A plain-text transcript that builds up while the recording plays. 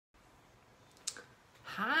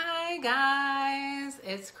Hi guys,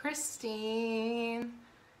 it's Christine.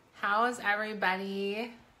 How is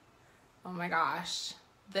everybody? Oh my gosh,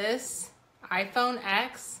 this iPhone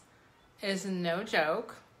X is no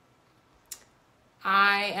joke.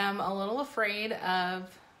 I am a little afraid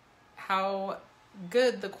of how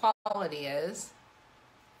good the quality is.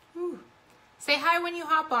 Whew. Say hi when you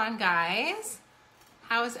hop on, guys.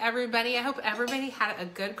 How is everybody? I hope everybody had a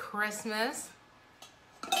good Christmas.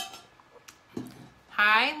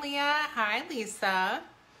 Hi, Leah. Hi, Lisa.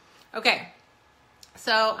 Okay,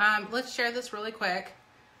 so let's share this really quick,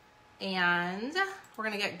 and we're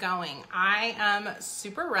gonna get going. I am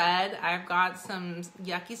super red. I've got some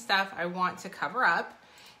yucky stuff I want to cover up,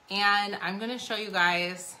 and I'm gonna show you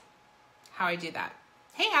guys how I do that.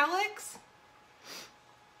 Hey, Alex.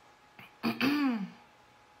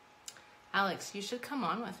 Alex, you should come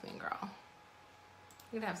on with me, girl.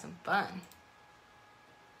 We're gonna have some fun.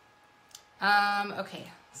 Okay,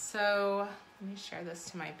 so let me share this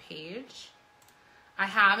to my page. I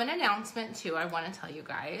have an announcement too I want to tell you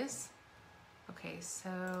guys. Okay,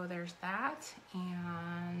 so there's that,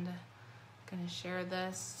 and I'm gonna share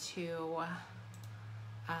this to,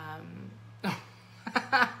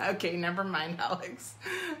 okay, never mind, Alex.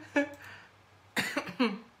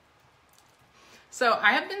 So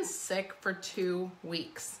I have been sick for 2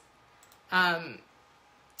 weeks.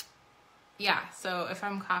 Yeah, so if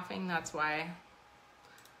I'm coughing, that's why.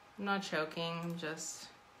 I'm not choking, I'm just,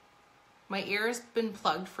 my ear's been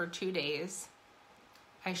plugged for 2 days.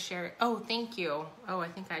 I share, oh, thank you. Oh, I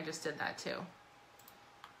think I just did that too.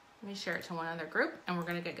 Let me share it to one other group and we're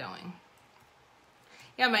gonna get going.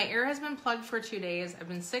 Yeah, my ear has been plugged for 2 days. I've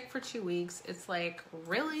been sick for 2 weeks. It's like,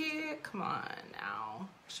 really? Come on now.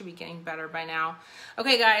 I should be getting better by now.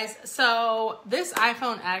 Okay, guys, so this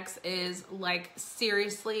iPhone X is like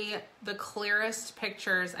seriously the clearest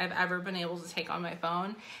pictures I've ever been able to take on my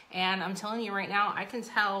phone. And I'm telling you right now, I can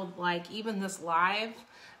tell like even this live,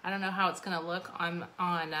 I don't know how it's gonna look on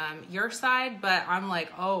your side, but I'm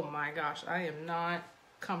like, oh my gosh, I am not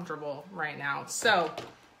comfortable right now. So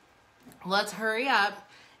let's hurry up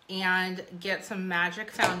and get some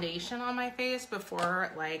magic foundation on my face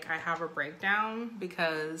before like I have a breakdown,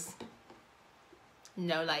 because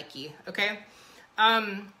no likey, okay?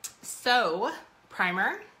 So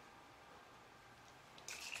primer.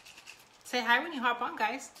 Say hi when you hop on,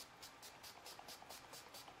 guys.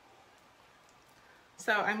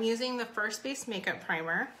 So I'm using the First Base Makeup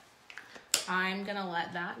Primer. I'm gonna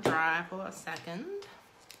let that dry for a second.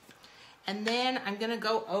 And then I'm gonna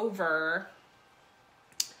go over,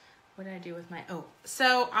 what did I do with my, oh,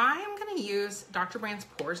 so I'm gonna use Dr. Brandt's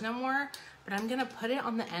Pores No More, but I'm gonna put it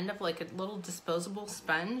on the end of like a little disposable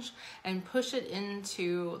sponge and push it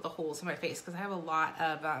into the holes in my face, because I have a lot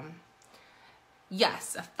of,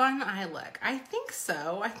 yes, a fun eye look. I think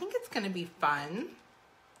so, I think it's gonna be fun.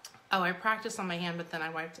 Oh, I practiced on my hand, but then I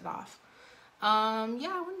wiped it off. Yeah,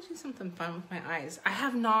 I want to do something fun with my eyes. I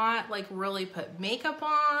have not like really put makeup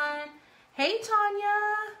on. Hey,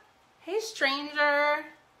 Tanya. Hey, stranger.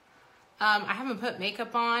 I haven't put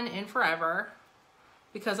makeup on in forever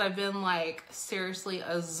because I've been like seriously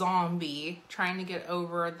a zombie trying to get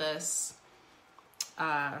over this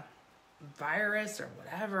virus or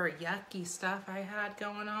whatever yucky stuff I had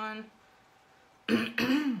going on.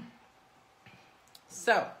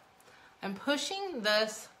 So I'm pushing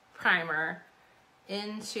this primer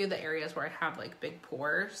into the areas where I have like big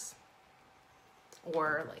pores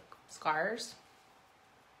or like scars.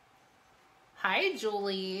 Hi,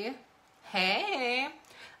 Julie. Hey.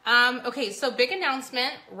 Okay, so big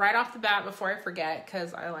announcement right off the bat before I forget,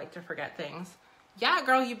 because I like to forget things. Yeah,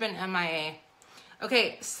 girl, you've been MIA.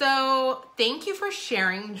 Okay, so thank you for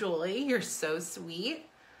sharing, Julie. You're so sweet.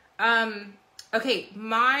 Okay,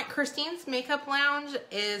 my Christine's Makeup Lounge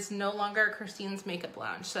is no longer Christine's Makeup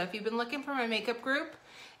Lounge. So if you've been looking for my makeup group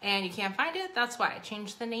and you can't find it, that's why I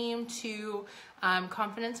changed the name to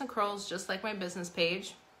Confidence and Curls, just like my business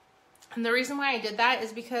page. And the reason why I did that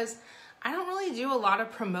is because I don't really do a lot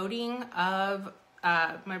of promoting of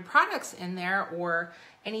my products in there or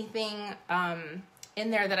anything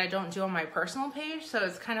in there that I don't do on my personal page. So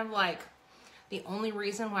it's kind of like the only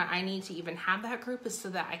reason why I need to even have that group is so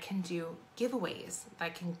that I can do giveaways, that I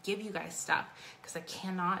can give you guys stuff, because I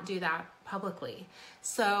cannot do that publicly.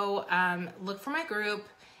 So look for my group.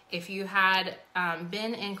 If you had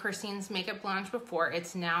been in Christine's Makeup Lounge before,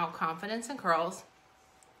 it's now Confidence and Curls.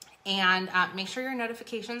 And make sure your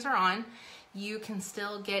notifications are on. You can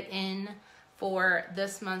still get in for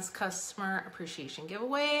this month's customer appreciation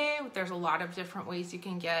giveaway. There's a lot of different ways you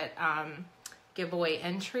can get giveaway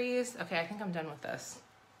entries. Okay, I think I'm done with this.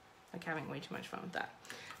 I'm having way too much fun with that.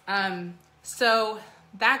 So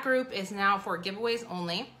that group is now for giveaways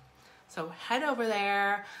only. So head over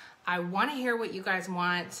there. I want to hear what you guys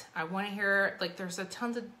want. I want to hear, like, there's a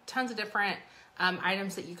tons of different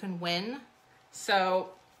items that you can win. So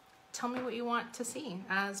tell me what you want to see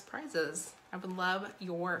as prizes. I would love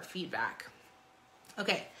your feedback.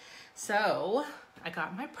 Okay, so I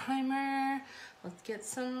got my primer. Let's get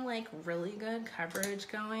some like really good coverage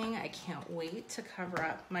going. I can't wait to cover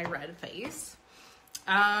up my red face.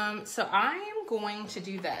 So I am going to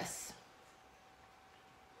do this.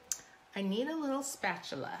 I need a little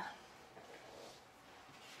spatula.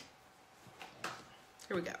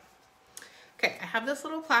 Here we go. Okay, I have this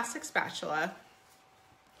little plastic spatula.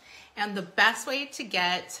 And the best way to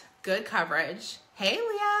get good coverage, hey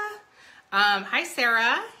Leah, hi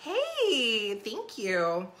Sarah, hey, thank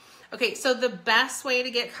you. Okay, so the best way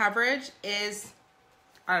to get coverage is,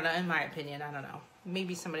 I don't know, in my opinion, I don't know.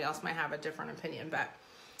 Maybe somebody else might have a different opinion, but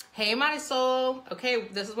hey Marisol, okay,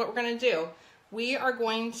 this is what we're gonna do. We are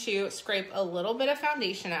going to scrape a little bit of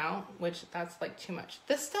foundation out, which that's like too much.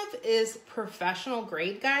 This stuff is professional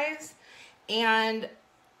grade, guys. And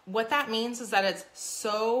what that means is that it's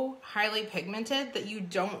so highly pigmented that you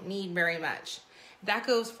don't need very much. That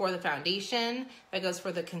goes for the foundation, that goes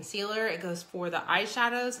for the concealer, it goes for the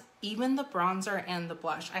eyeshadows, even the bronzer and the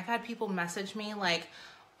blush. I've had people message me like,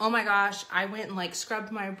 oh my gosh, I went and like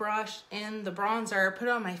scrubbed my brush in the bronzer, put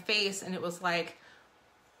it on my face, and it was like,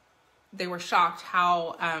 they were shocked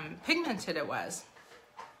how pigmented it was.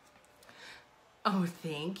 Oh,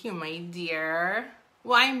 thank you, my dear.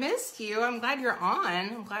 Well, I missed you. I'm glad you're on.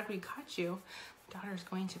 I'm glad we caught you. My daughter's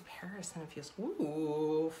going to Paris in a few.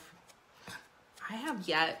 Ooh. I have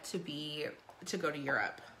yet to go to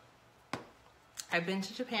Europe. I've been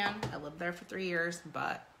to Japan. I lived there for 3 years,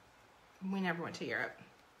 but we never went to Europe.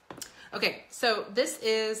 Okay, so this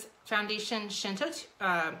is foundation Shinto.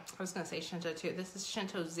 I was gonna say Shinto 2. This is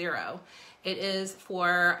Shinto 0. It is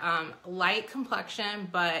for light complexion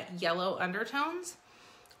but yellow undertones.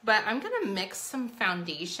 But I'm gonna mix some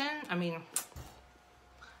foundation.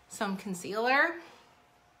 Some concealer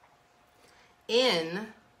in.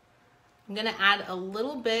 I'm gonna add a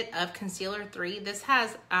little bit of concealer 3. This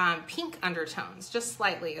has pink undertones, just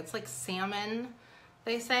slightly. It's like salmon,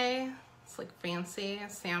 they say. It's like fancy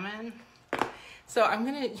salmon. So I'm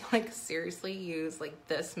gonna like seriously use like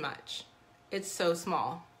this much. It's so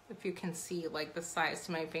small, if you can see like the size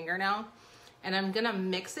to my fingernail. And I'm gonna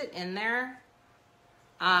mix it in there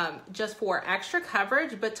just for extra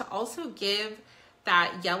coverage, but to also give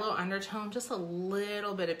that yellow undertone just a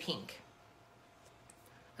little bit of pink.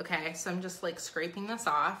 Okay, so I'm just like scraping this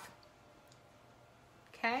off.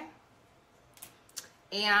 Okay.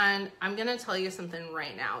 And I'm gonna tell you something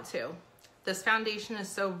right now too. This foundation is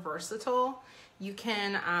so versatile. You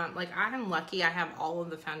can, like I'm lucky I have all of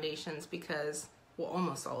the foundations because, well,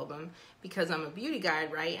 almost all of them, because I'm a beauty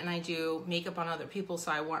guide, right? And I do makeup on other people,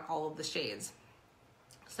 so I want all of the shades.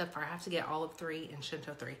 Except for I have to get all of 3 in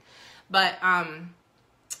Shinto 3. But,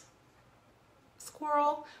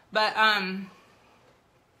 squirrel. But,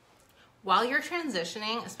 while you're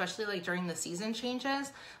transitioning, especially like during the season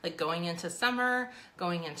changes, like going into summer,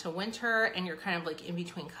 going into winter, and you're kind of like in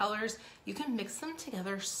between colors, you can mix them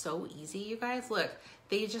together so easy, you guys. Look,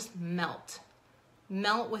 they just melt.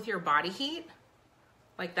 Melt with your body heat,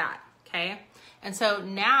 like that, okay? And so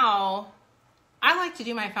now, I like to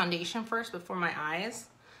do my foundation first before my eyes,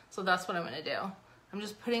 so that's what I'm gonna do. I'm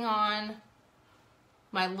just putting on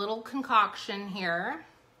my little concoction here.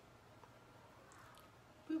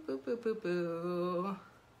 Boo, boo, boo, boo, boo.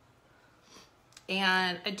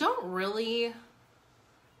 And I don't really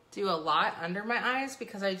do a lot under my eyes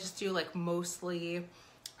because I just do like mostly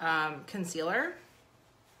concealer.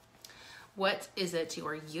 What is it you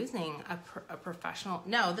are using? A professional?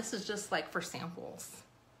 No, this is just like for samples.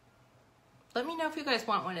 Let me know if you guys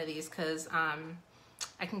want one of these because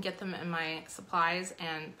I can get them in my supplies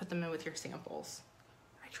and put them in with your samples.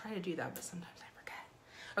 I try to do that, but sometimes I forget.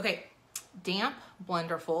 Okay. Damp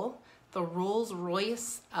Blenderful, the Rolls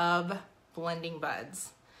Royce of blending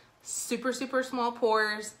buds. Super, super small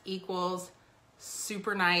pores equals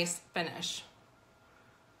super nice finish.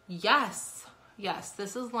 Yes, yes,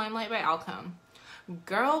 this is Limelight by Alcone.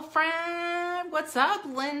 Girlfriend, what's up,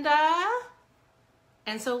 Linda?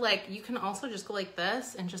 And so like, you can also just go like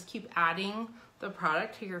this and just keep adding the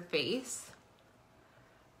product to your face.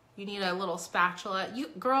 You need a little spatula.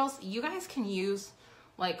 You girls, you guys can use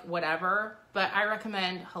like whatever, but I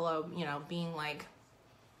recommend, being like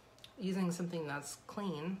using something that's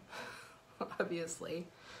clean, obviously.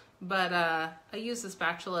 But I use the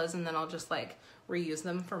spatulas and then I'll just like reuse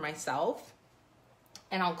them for myself.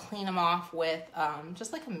 and I'll clean them off with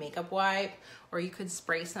just like a makeup wipe, or you could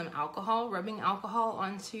spray some alcohol, rubbing alcohol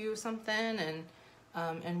onto something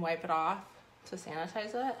and wipe it off to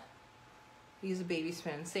sanitize it. Use a baby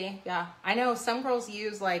spoon. See? Yeah. I know some girls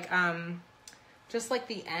use like just like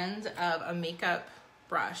the end of a makeup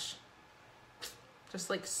brush. Just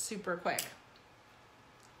like super quick.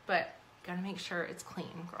 But gotta make sure it's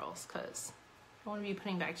clean, girls, because you don't want to be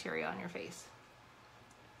putting bacteria on your face.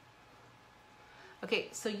 Okay,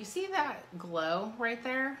 so you see that glow right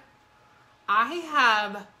there? I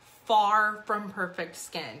have far from perfect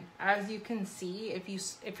skin. As you can see,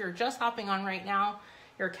 if you're just hopping on right now,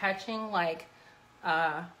 you're catching like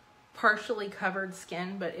partially covered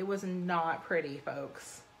skin, but it was not pretty,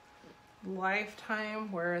 folks.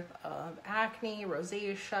 Lifetime worth of acne,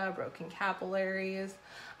 rosacea, broken capillaries.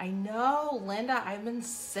 I know, Linda, I've been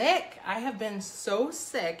sick. I have been so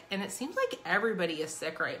sick, and it seems like everybody is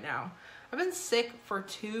sick right now. I've been sick for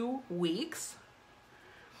 2 weeks,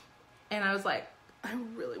 and I was like, I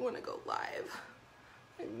really want to go live.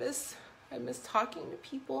 I miss talking to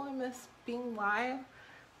people. I miss being live,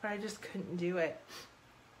 but I just couldn't do it.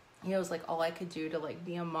 You know, it was like all I could do to like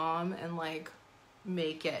be a mom and like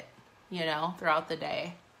make it, you know, throughout the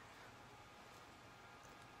day.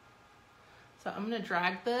 So I'm gonna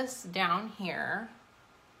drag this down here.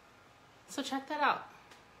 So check that out.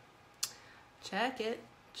 Check it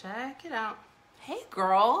out. Hey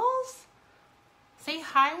girls, say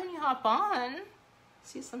hi when you hop on.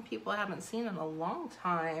 See some people I haven't seen in a long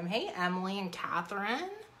time. Hey Emily and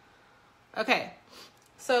Catherine. Okay,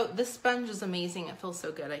 so this sponge is amazing. It feels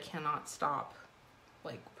so good. I cannot stop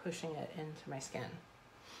like pushing it into my skin.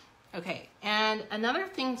 Okay, and another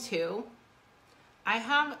thing too, I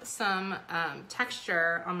have some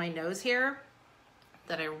texture on my nose here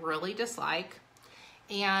that I really dislike,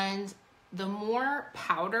 and the more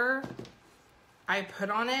powder I put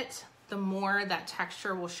on it, the more that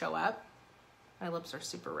texture will show up. My lips are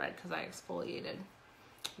super red because I exfoliated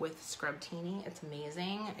with Scrubtini. It's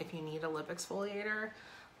amazing. If you need a lip exfoliator,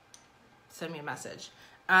 send me a message.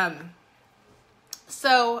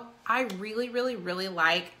 So I really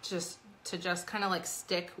like just kind of like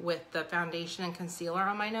stick with the foundation and concealer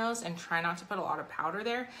on my nose and try not to put a lot of powder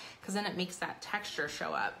there, because then it makes that texture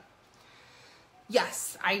show up.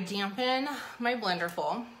 Yes, I dampen my blender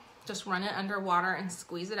full. Just run it under water and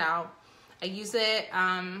squeeze it out. I use it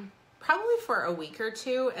probably for a week or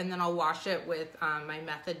two, and then I'll wash it with my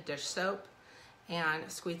Method dish soap and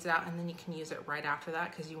squeeze it out, and then you can use it right after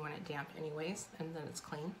that because you want it damp anyways, and then it's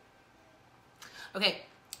clean. Okay,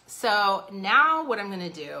 so now what I'm gonna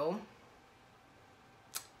do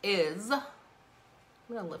is, I'm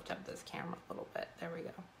gonna lift up this camera a little bit. There we go.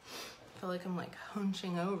 I feel like I'm like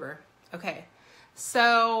hunching over. Okay,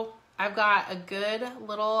 so I've got a good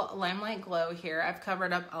little Limelight Glow here. I've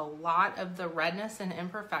covered up a lot of the redness and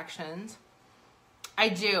imperfections. I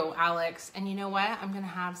do, Alex, and you know what? I'm gonna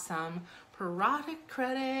have some product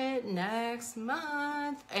credit next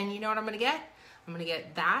month, and you know what I'm gonna get? I'm gonna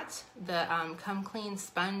get the Come Clean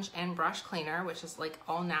sponge and brush cleaner, which is like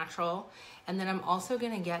all natural. And then I'm also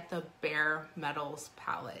gonna get the Bare Metals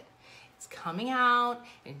palette. It's coming out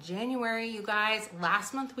in January, you guys.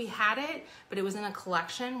 Last month we had it, but it was in a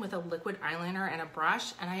collection with a liquid eyeliner and a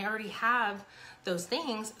brush, and I already have those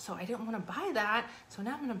things, so I didn't wanna buy that. So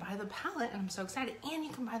now I'm gonna buy the palette, and I'm so excited. And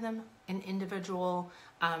you can buy them in individual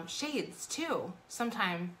shades too.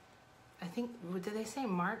 Sometime, I think, did they say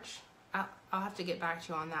March? I'll have to get back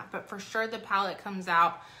to you on that, but for sure the palette comes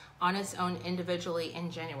out on its own individually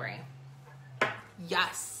in January.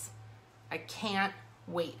 Yes, I can't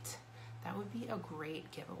wait. That would be a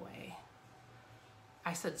great giveaway.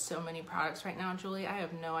 I said so many products right now, Julie. I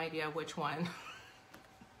have no idea which one.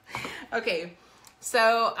 Okay,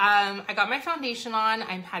 so I got my foundation on.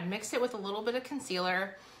 I had mixed it with a little bit of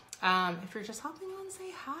concealer. If you're just hopping on,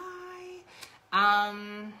 say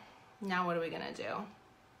hi. Now what are we gonna do?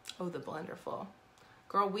 Oh, the blender full.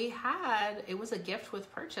 Girl, it was a gift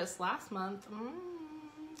with purchase last month.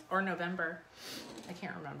 Or November. I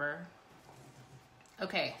can't remember.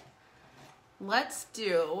 Okay, let's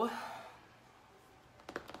do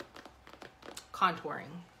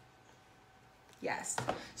contouring. Yes.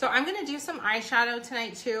 So I'm gonna do some eyeshadow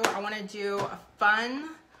tonight too. I wanna do a fun,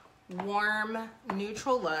 warm,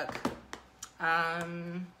 neutral look.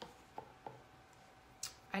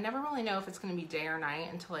 I never really know if it's gonna be day or night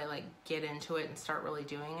until I like get into it and start really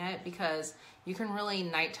doing it, because you can really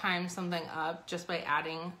nighttime something up just by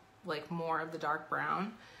adding like more of the dark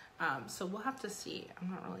brown. So we'll have to see. I'm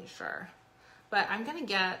not really sure. But I'm gonna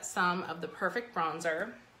get some of the Perfect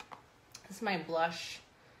Bronzer. This is my blush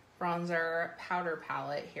bronzer powder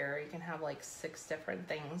palette here. You can have like 6 different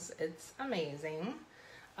things. It's amazing.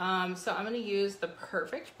 So I'm going to use the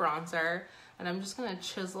Perfect bronzer, and I'm just going to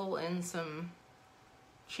chisel in some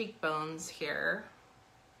cheekbones here.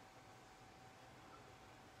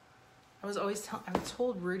 I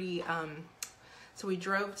told Rudy, so we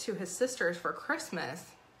drove to his sister's for Christmas,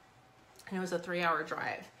 and it was a 3-hour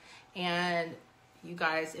drive. And you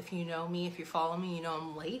guys, if you know me, if you follow me, you know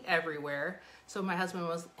I'm late everywhere. So my husband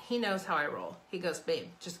he knows how I roll. He goes, babe,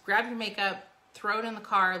 just grab your makeup, throw it in the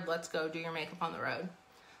car, let's go do your makeup on the road.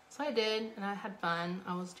 So I did, and I had fun.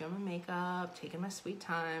 I was doing my makeup, taking my sweet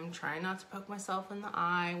time, trying not to poke myself in the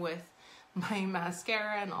eye with my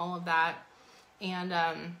mascara and all of that. And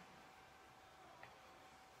I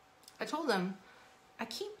told him, I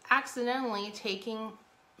keep accidentally taking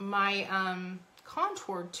my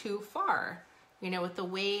contour too far. You know, with the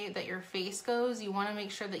way that your face goes, you want to make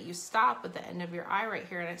sure that you stop at the end of your eye right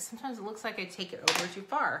here. And sometimes it looks like I take it over too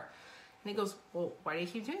far. And he goes, well, why do you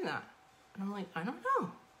keep doing that? And I'm like, I don't know.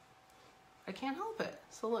 I can't help it.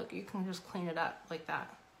 So look, you can just clean it up like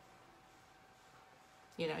that.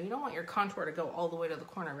 You know, you don't want your contour to go all the way to the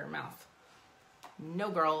corner of your mouth. No,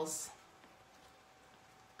 girls.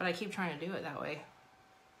 But I keep trying to do it that way.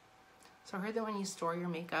 So I heard that when you store your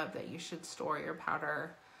makeup, that you should store your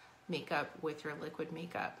powder makeup with your liquid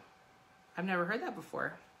makeup. I've never heard that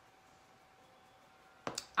before.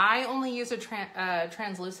 I only use a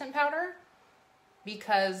translucent powder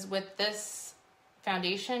because with this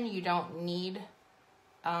foundation, you don't need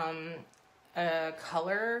a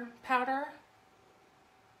color powder.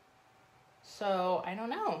 So I don't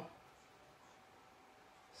know.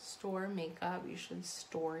 Store makeup, you should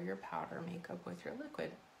store your powder makeup with your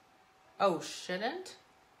liquid. Oh, shouldn't?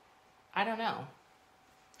 I don't know.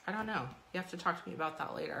 I don't know. You have to talk to me about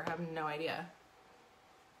that later. I have no idea.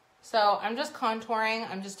 So I'm just contouring.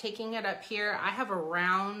 I'm just taking it up here. I have a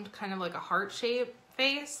round, kind of like a heart shape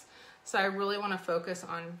face. So I really want to focus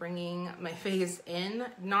on bringing my face in.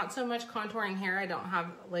 Not so much contouring here. I don't have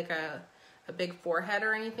like a big forehead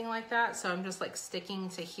or anything like that. So I'm just like sticking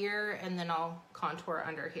to here, and then I'll contour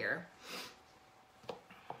under here.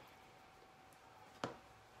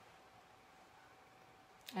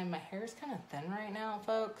 And my hair is kind of thin right now,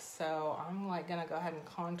 folks, so I'm like gonna go ahead and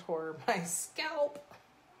contour my scalp.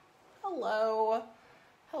 Hello.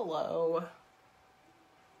 Hello.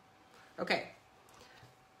 Okay.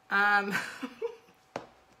 I'm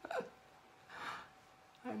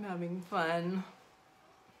having fun.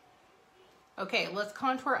 Okay, let's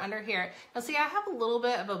contour under here. Now see, I have a little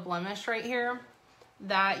bit of a blemish right here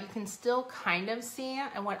that you can still kind of see.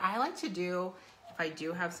 And what I like to do, if I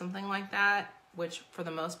do have something like that, which for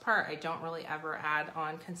the most part, I don't really ever add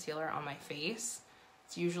on concealer on my face.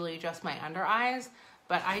 It's usually just my under eyes,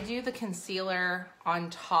 but I do the concealer on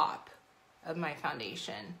top of my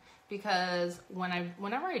foundation because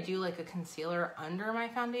whenever I do like a concealer under my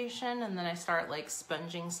foundation and then I start like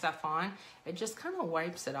sponging stuff on, it just kind of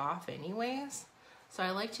wipes it off anyways. So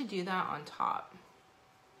I like to do that on top.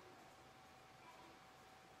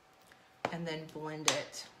 And then blend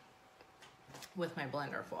it with my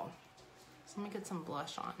blender full. So let me get some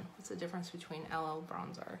blush on. What's the difference between LL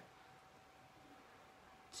bronzer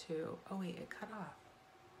to, oh wait, it cut off.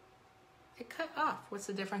 It cut off. What's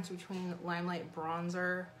the difference between Limelight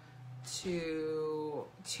bronzer to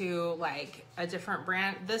like a different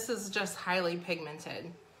brand? This is just highly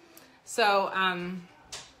pigmented. So,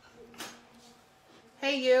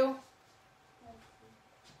 hey you.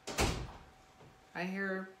 I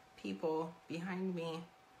hear people behind me.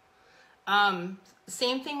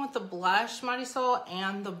 Same thing with the blush, Marisol,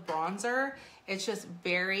 and the bronzer. It's just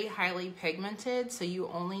very highly pigmented, so you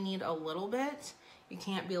only need a little bit. You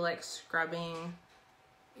can't be like scrubbing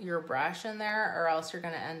your brush in there, or else you're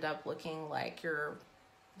gonna end up looking like you're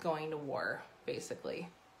going to war, basically.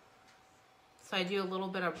 So I do a little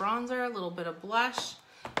bit of bronzer, a little bit of blush,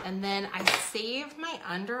 and then I save my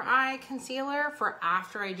under eye concealer for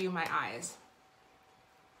after I do my eyes.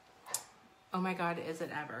 Oh my God, is it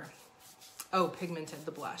ever? Oh, pigmented,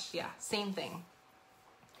 the blush. Yeah, same thing.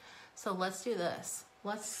 So let's do this.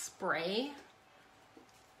 Let's spray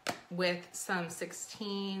with some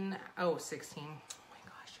 16. Oh, 16. Oh my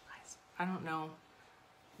gosh, you guys. I don't know.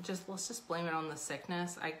 Let's just blame it on the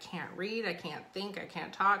sickness. I can't read. I can't think. I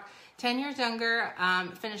can't talk. 10 years younger,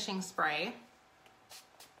 finishing spray.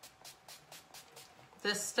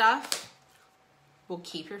 This stuff will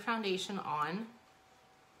keep your foundation on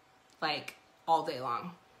like all day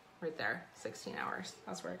long. Right there, 16 hours.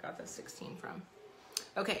 That's where I got this 16 from.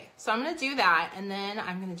 Okay, so I'm gonna do that, and then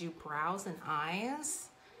I'm gonna do brows and eyes,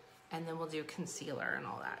 and then we'll do concealer and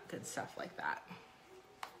all that good stuff like that.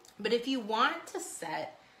 But if you want to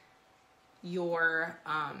set your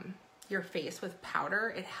face with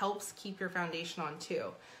powder, it helps keep your foundation on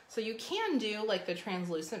too. So you can do like the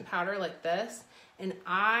translucent powder like this. And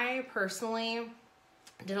I personally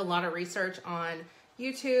did a lot of research on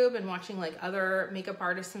YouTube and watching like other makeup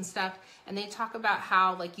artists and stuff. And they talk about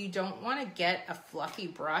how like you don't want to get a fluffy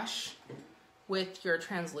brush with your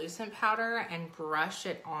translucent powder and brush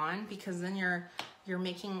it on, because then you're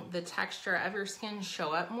making the texture of your skin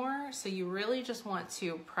show up more. So you really just want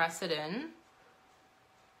to press it in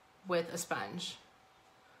with a sponge.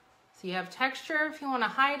 So you have texture if you want to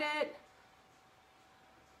hide it.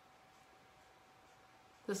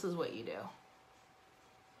 This is what you do.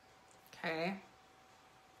 Okay.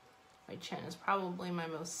 My chin is probably my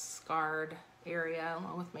most scarred area,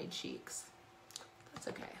 along with my cheeks. That's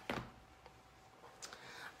okay.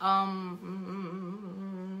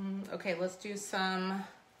 Okay, let's do some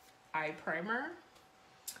eye primer.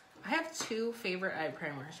 I have two favorite eye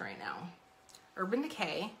primers right now. Urban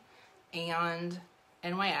Decay and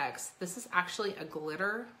NYX. This is actually a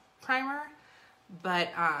glitter primer, but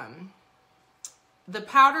the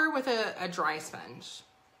powder with a dry sponge.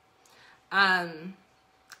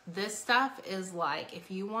 This stuff is like, if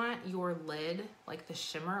you want your lid, like the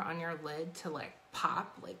shimmer on your lid to like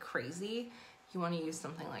pop like crazy, you want to use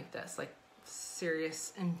something like this, like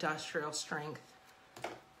serious industrial strength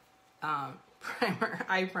primer,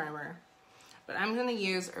 eye primer. But I'm going to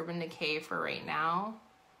use Urban Decay for right now.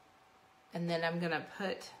 And then I'm going to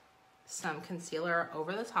put some concealer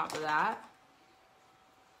over the top of that.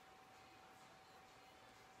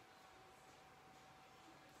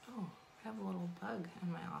 Oh, I have a little bug in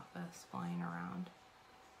my office flying around.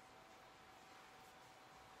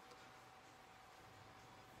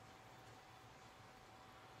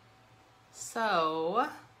 So,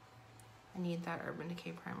 I need that Urban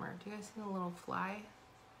Decay primer. Do you guys see the little fly?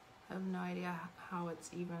 I have no idea how it's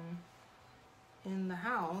even in the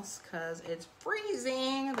house because it's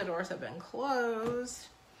freezing. The doors have been closed.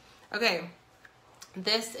 Okay,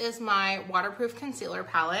 this is my waterproof concealer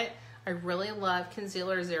palette. I really love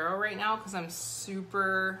Concealer Zero right now because I'm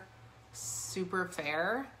super, super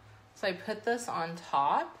fair. So I put this on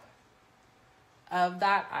top of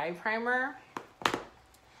that eye primer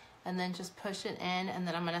and then just push it in, and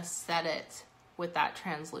then I'm gonna set it with that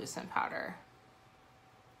translucent powder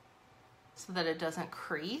so that it doesn't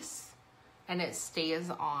crease and it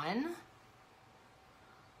stays on.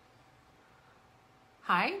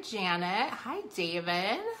 Hi, Janet. Hi,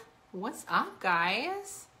 David. What's up,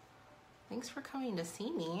 guys? Thanks for coming to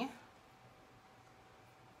see me.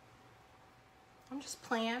 I'm just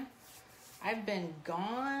playing. I've been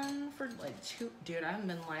gone for like I haven't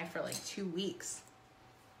been live for like 2 weeks.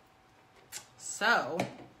 So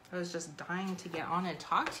I was just dying to get on and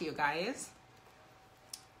talk to you guys.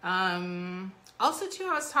 Also too,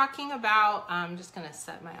 I was talking about, I'm just gonna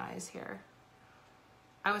set my eyes here.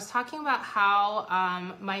 I was talking about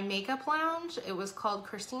how my makeup lounge, it was called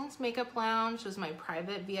Christine's Makeup Lounge. It was my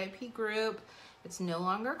private VIP group. It's no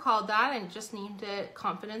longer called that, and just named it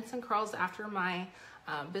Confidence and Curls after my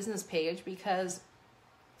business page, because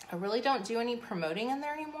I really don't do any promoting in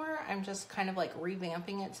there anymore. I'm just kind of like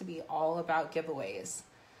revamping it to be all about giveaways.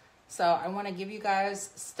 So I want to give you guys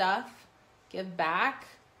stuff, give back,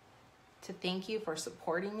 to thank you for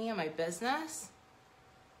supporting me and my business.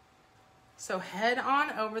 So head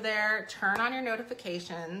on over there, turn on your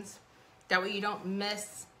notifications. That way you don't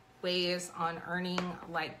miss ways on earning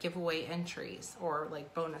like giveaway entries or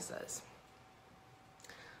like bonuses.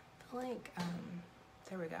 Like,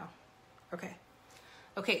 there we go. Okay.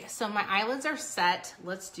 Okay, so my eyelids are set.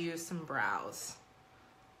 Let's do some brows.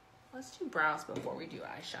 Let's do brows before we do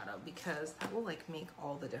eyeshadow, because that will like make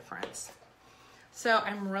all the difference. So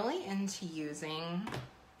I'm really into using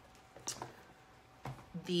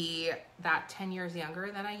that 10 years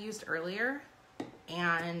younger that I used earlier,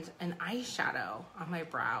 and an eyeshadow on my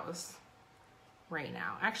brows right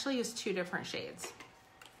now. I actually used 2 different shades.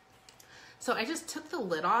 So I just took the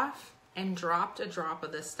lid off and dropped a drop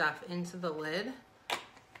of this stuff into the lid,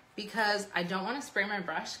 because I don't want to spray my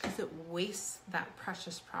brush because it wastes that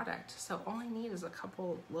precious product. So all I need is a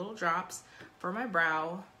couple little drops for my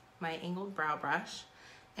brow, my angled brow brush,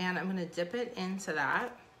 and I'm going to dip it into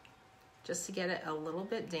that just to get it a little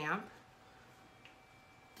bit damp.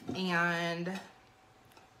 And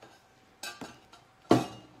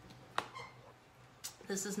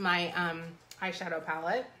this is my eyeshadow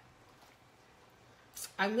palette.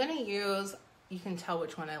 I'm going to use, you can tell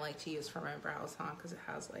which one I like to use for my brows, huh? Because it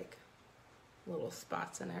has like little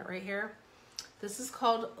spots in it right here. This is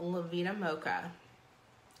called La Vida Mocha.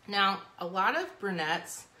 Now, a lot of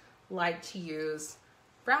brunettes like to use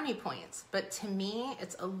brownie points, but to me,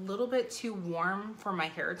 it's a little bit too warm for my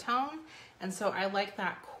hair tone, and so I like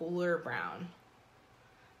that cooler brown.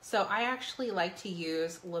 So I actually like to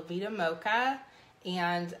use La Vida Mocha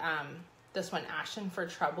and this one, Ashen for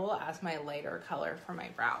Trouble, as my lighter color for my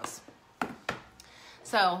brows.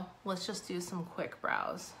 So let's just do some quick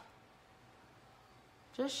brows.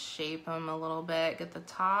 Just shape them a little bit, get the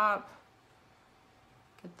top,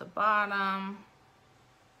 get the bottom.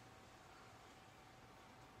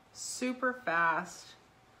 Super fast.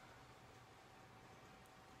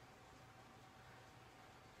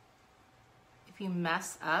 If you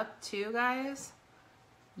mess up too, guys,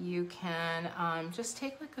 you can just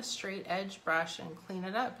take like a straight edge brush and clean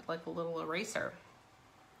it up like a little eraser.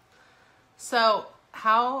 So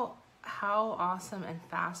how awesome and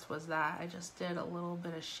fast was that? I just did a little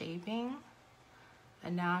bit of shaping,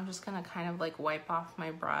 and now I'm just gonna kind of like wipe off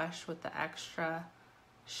my brush with the extra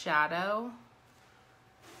shadow.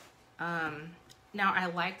 Now I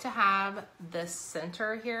like to have this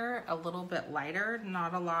center here a little bit lighter,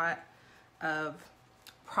 not a lot of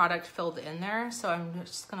product filled in there. So I'm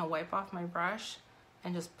just gonna wipe off my brush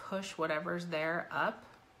and just push whatever's there up.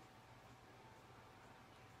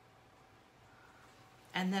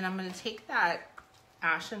 And then I'm gonna take that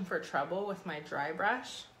Ashen for Trouble with my dry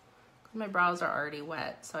brush. My brows are already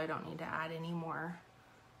wet, so I don't need to add any more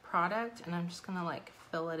product. And I'm just gonna like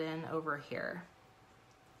fill it in over here.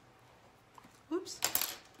 Oops.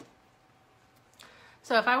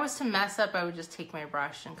 So if I was to mess up, I would just take my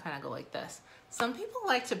brush and kind of go like this. Some people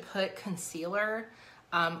like to put concealer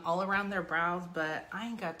all around their brows, but I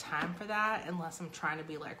ain't got time for that unless I'm trying to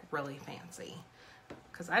be like really fancy.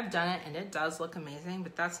 Because I've done it and it does look amazing,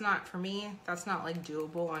 but that's not, for me, that's not like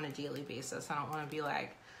doable on a daily basis. I don't want to be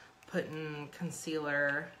like putting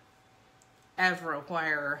concealer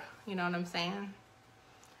everywhere, you know what I'm saying?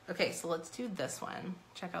 Okay, so let's do this one.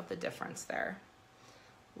 Check out the difference there.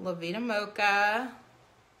 La Vida Mocha.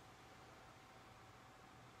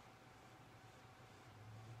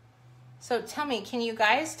 So tell me, can you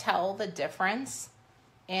guys tell the difference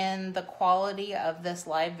in the quality of this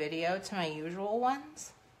live video to my usual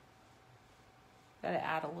ones? Gotta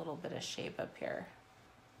add a little bit of shape up here.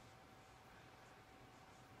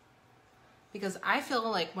 Because I feel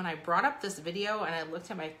like when I brought up this video and I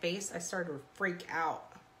looked at my face, I started to freak out.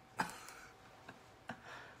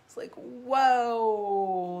 It's like,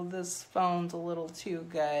 whoa, this phone's a little too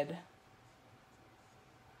good.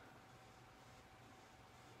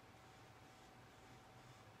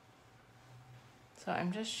 So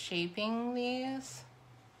I'm just shaping these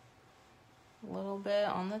a little bit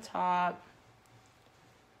on the top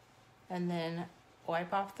and then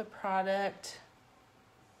wipe off the product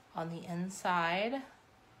on the inside.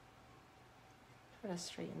 Try to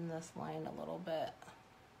straighten this line a little bit.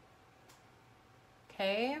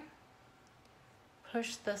 Okay.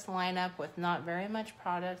 Push this line up with not very much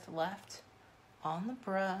product left on the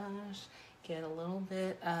brush. Get a little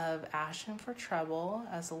bit of Ashen for Trouble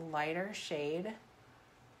as a lighter shade.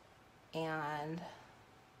 And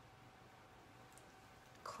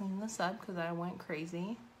clean this up because I went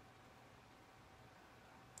crazy.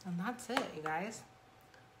 And that's it, you guys.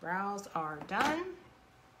 Brows are done.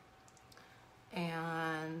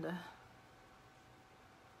 And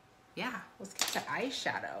yeah, let's get to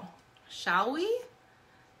eyeshadow, shall we?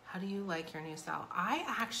 How do you like your new style? I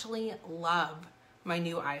actually love my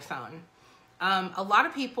new iPhone. A lot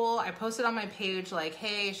of people, I posted on my page like,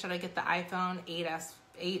 hey, should I get the iPhone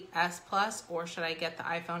 8S Plus or should I get the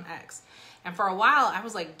iPhone X? And for a while, I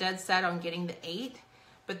was like dead set on getting the 8,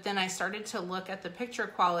 but then I started to look at the picture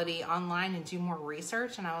quality online and do more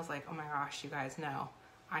research, and I was like, oh my gosh, you guys know,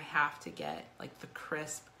 I have to get like the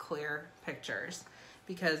crisp, clear pictures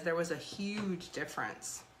because there was a huge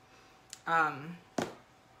difference.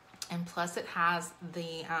 And plus it has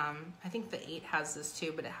the, I think the 8 has this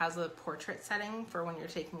too, but it has a portrait setting for when you're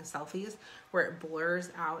taking selfies where it blurs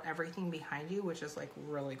out everything behind you, which is like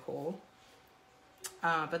really cool.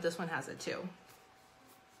 But this one has it too.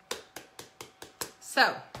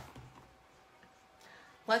 So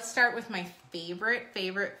let's start with my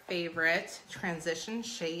favorite transition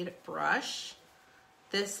shade brush.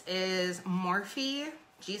 This is Morphe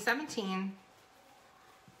G17.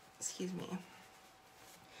 Excuse me.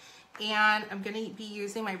 And I'm gonna be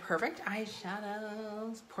using my Perfect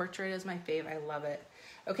Eyeshadows. Portrait is my fave, I love it.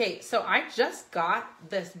 Okay, so I just got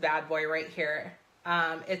this bad boy right here.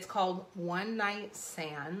 It's called One Night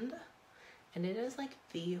Sand. And it is like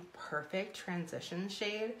the perfect transition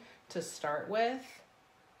shade to start with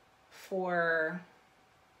for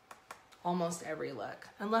almost every look.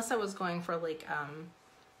 Unless I was going for like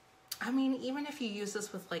I mean, even if you use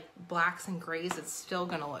this with like blacks and grays, it's still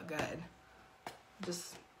gonna look good.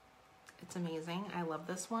 Just, it's amazing. I love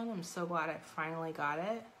this one. I'm so glad I finally got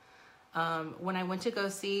it. When I went to go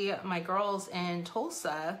see my girls in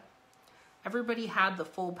Tulsa, everybody had the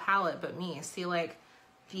full palette but me. See, like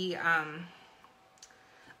the,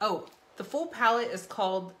 the full palette is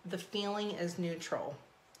called The Feeling is Neutral.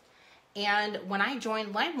 And when I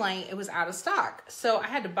joined Limelight, it was out of stock. So I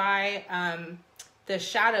had to buy the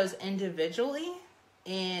shadows individually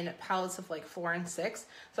in palettes of like 4 and 6.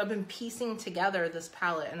 So I've been piecing together this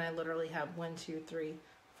palette, and I literally have 1, 2, 3,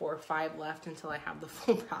 4, 5 left until I have the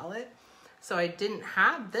full palette. So I didn't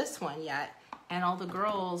have this one yet, and all the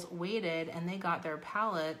girls waited and they got their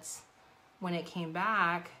palettes when it came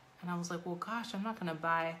back, and I was like, well gosh, I'm not gonna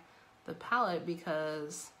buy the palette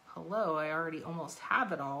because hello, I already almost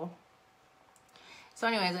have it all. So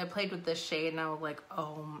anyways, I played with this shade and I was like,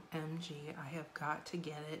 OMG, I have got to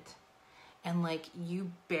get it. And like, you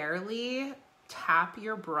barely tap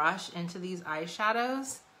your brush into these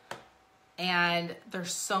eyeshadows, and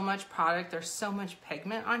there's so much product, there's so much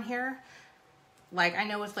pigment on here. Like, I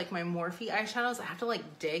know with like my Morphe eyeshadows, I have to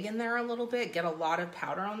like dig in there a little bit, get a lot of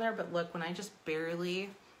powder on there, but look, when I just barely,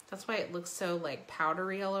 that's why it looks so like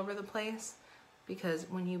powdery all over the place, because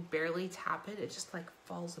when you barely tap it, it just like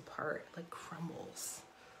falls apart, like crumbles.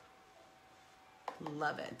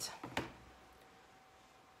 Love it.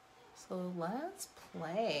 So let's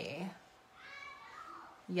play.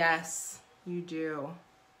 Yes, you do.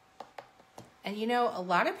 And you know, a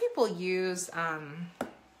lot of people use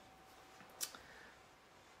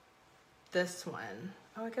this one.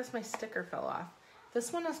 Oh, I guess my sticker fell off.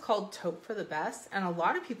 This one is called Taupe for the Best, and a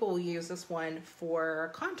lot of people will use this one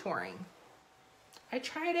for contouring. I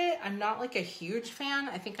tried it. I'm not like a huge fan.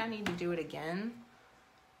 I think I need to do it again,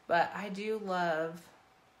 but I do love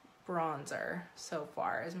bronzer so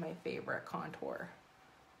far as my favorite contour.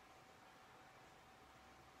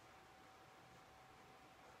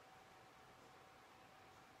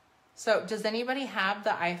 So does anybody have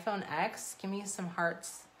the iPhone X? Give me some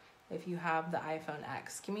hearts if you have the iPhone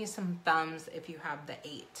X. Give me some thumbs if you have the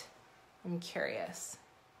 8. I'm curious.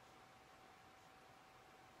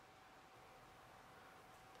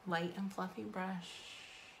 Light and fluffy brush.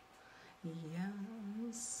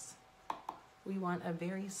 Yes. We want a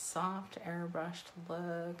very soft airbrushed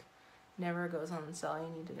look. Never goes on sale.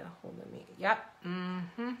 You need to get a hold of me. Yep.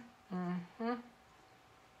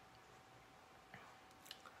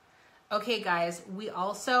 Okay, guys, we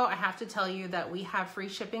also, I have to tell you that we have free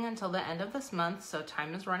shipping until the end of this month, so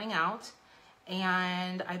time is running out.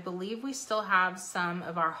 And I believe we still have some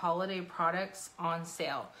of our holiday products on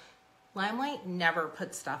sale. Limelight never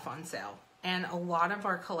puts stuff on sale, and a lot of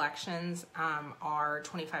our collections are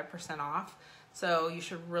 25% off. So you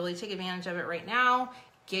should really take advantage of it right now.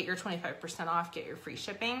 Get your 25% off, get your free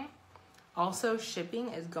shipping. Also, shipping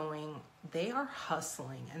is going, they are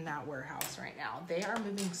hustling in that warehouse right now. They are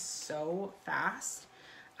moving so fast.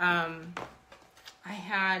 I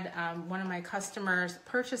had one of my customers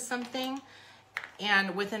purchase something,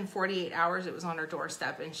 and within 48 hours it was on her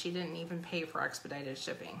doorstep, and she didn't even pay for expedited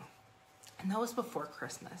shipping. And that was before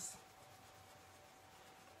Christmas.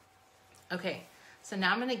 Okay, so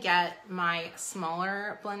now I'm gonna get my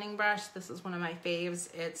smaller blending brush. This is one of my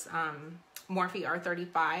faves. It's Morphe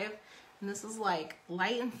R35. And this is like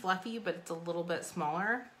light and fluffy, but it's a little bit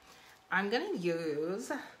smaller. I'm gonna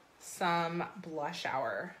use some Blush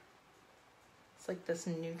Hour. It's like this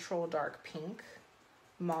neutral dark pink,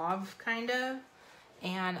 mauve kind of.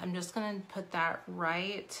 And I'm just gonna put that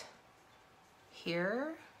right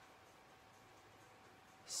here.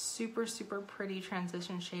 Super, super pretty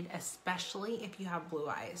transition shade, especially if you have blue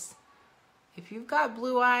eyes. If you've got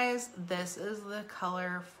blue eyes, this is the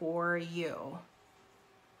color for you.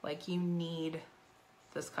 Like, you need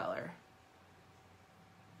this color.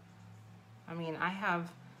 I mean, I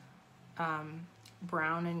have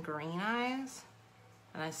brown and green eyes,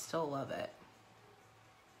 and I still love it.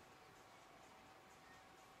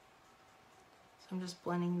 So I'm just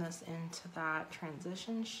blending this into that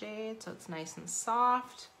transition shade so it's nice and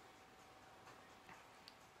soft.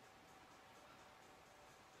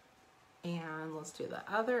 And let's do the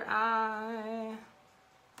other eye.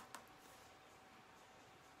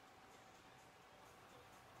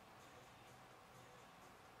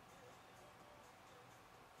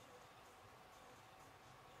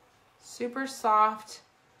 Super soft,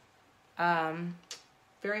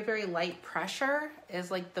 very, very light pressure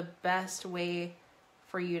is like the best way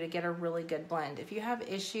for you to get a really good blend. If you have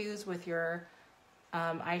issues with your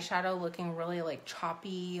eyeshadow looking really like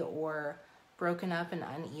choppy or broken up and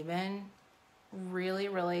uneven, really,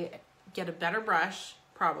 really get a better brush,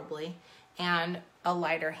 probably, and a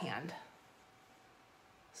lighter hand.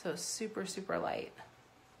 So super, super light.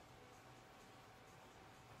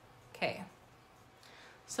 Okay.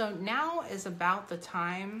 So now is about the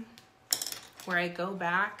time where I go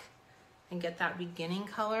back and get that beginning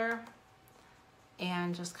color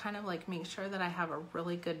and just kind of like make sure that I have a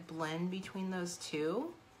really good blend between those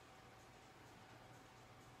two.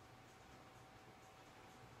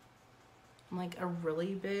 I'm like a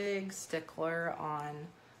really big stickler on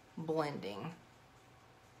blending.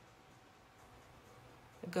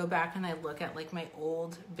 I go back and I look at like my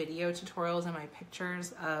old video tutorials and my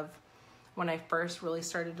pictures of when I first really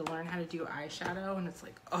started to learn how to do eyeshadow, and it's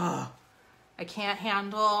like, oh, I can't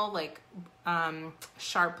handle like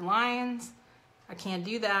sharp lines. I can't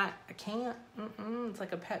do that. I can't. It's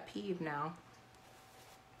like a pet peeve now.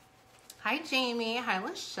 Hi, Jamie. Hi,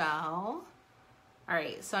 Lachelle. All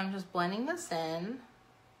right, so I'm just blending this in.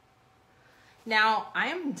 Now, I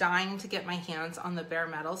am dying to get my hands on the Bare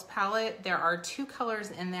Metals palette. There are two colors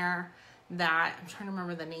in there that, I'm trying to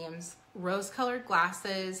remember the names, rose-colored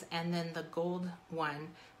glasses and then the gold one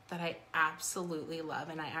that I absolutely love.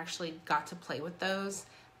 And I actually got to play with those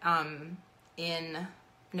in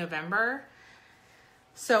November.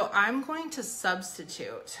 So I'm going to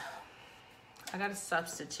substitute. I got to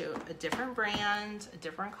substitute a different brand, a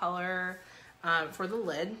different color, for the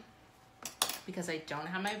lid, because I don't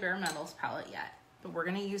have my Bare Metals palette yet. But we're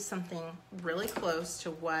gonna use something really close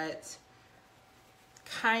to what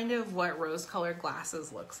rose-colored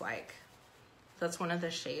glasses looks like. That's one of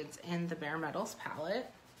the shades in the Bare Metals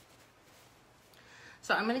palette.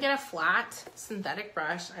 So I'm gonna get a flat synthetic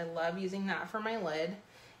brush. I love using that for my lid.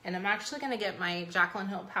 And I'm actually gonna get my Jaclyn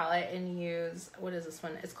Hill palette and use, what is this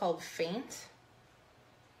one? It's called Faint.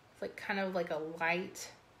 It's like kind of like a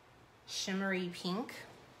light shimmery pink,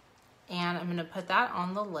 and I'm gonna put that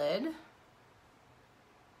on the lid.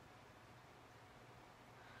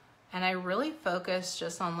 And I really focus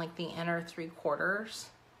just on like the inner 3/4,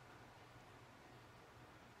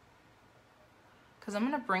 because I'm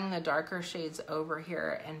gonna bring the darker shades over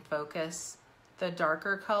here and focus the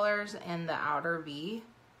darker colors in the outer V.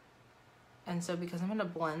 And so because I'm gonna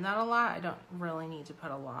blend that a lot, I don't really need to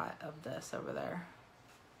put a lot of this over there.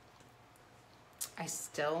 I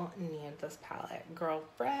still need this palette.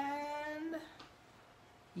 Girlfriend,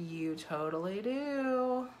 you totally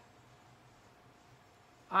do.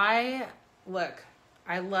 I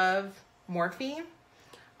love Morphe.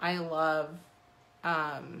 I love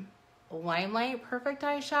Limelight Perfect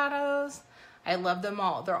eyeshadows. I love them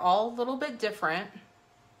all. They're all a little bit different.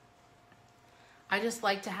 I just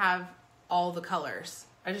like to have all the colors.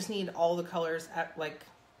 I just need all the colors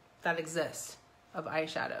that exist of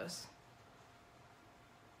eyeshadows.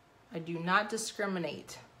 I do not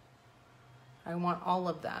discriminate. I want all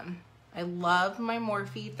of them. I love my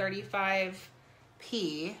Morphe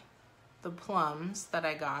 35P, the plums that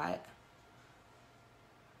I got.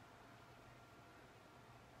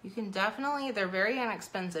 You can definitely, they're very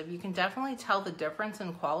inexpensive. You can definitely tell the difference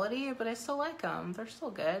in quality, but I still like them. They're still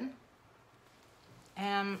good.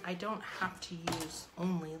 And I don't have to use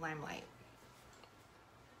only Limelight.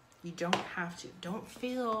 You don't have to. Don't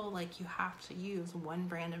feel like you have to use one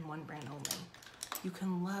brand and one brand only. You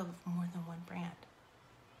can love more than one brand.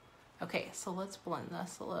 Okay, so let's blend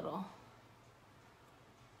this a little.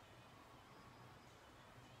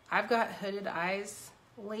 I've got hooded eyes,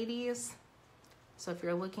 ladies. So if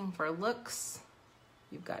you're looking for looks,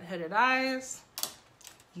 you've got hooded eyes,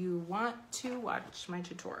 you want to watch my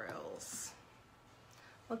tutorials.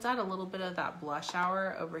 Let's add a little bit of that blush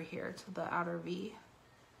hour over here to the outer V.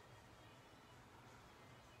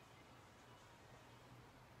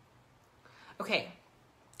 Okay,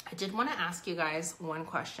 I did want to ask you guys one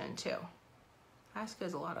question too. I ask you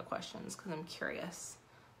guys a lot of questions because I'm curious.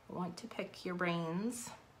 I want to pick your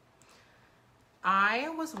brains. I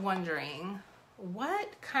was wondering,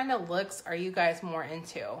 what kind of looks are you guys more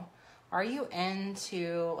into? Are you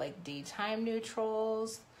into like daytime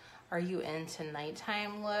neutrals? Are you into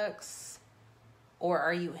nighttime looks? Or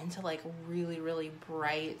are you into like really, really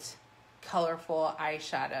bright, colorful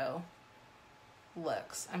eyeshadow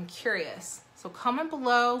looks? I'm curious. So comment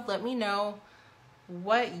below, let me know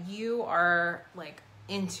what you are like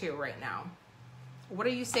into right now. What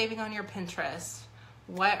are you saving on your Pinterest?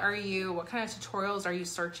 What kind of tutorials are you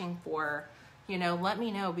searching for? You know, let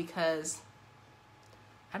me know, because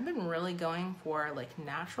I've been really going for like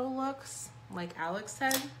natural looks, like Alex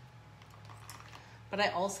said. But I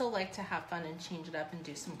also like to have fun and change it up and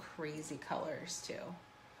do some crazy colors too.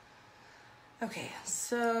 Okay,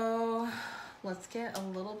 so let's get a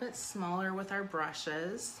little bit smaller with our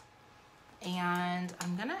brushes. And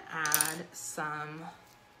I'm gonna add some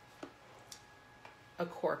a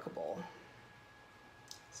Corkable.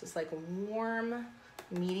 So it's like a warm,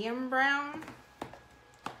 medium brown.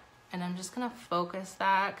 And I'm just gonna focus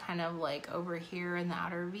that kind of like over here in the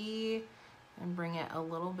outer V and bring it a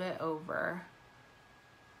little bit over.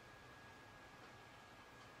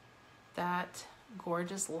 That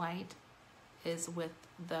gorgeous light is with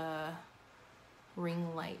the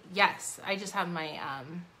ring light. Yes, I just have my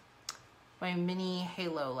my mini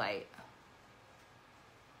halo light.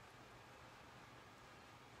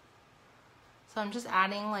 So I'm just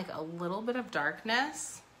adding like a little bit of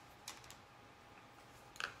darkness.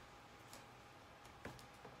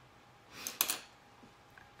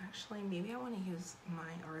 Actually, maybe I want to use my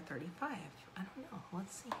R35. I don't know.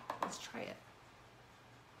 Let's see. Let's try it.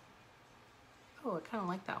 Oh, I kind of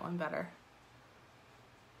like that one better.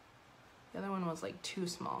 The other one was like too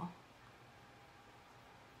small.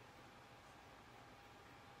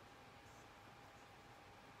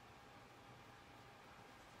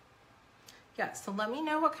 Yeah, so let me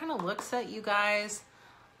know what kind of looks that you guys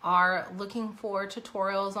are looking for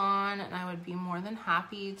tutorials on, and I would be more than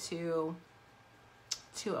happy to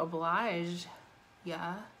oblige.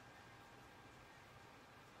 Yeah.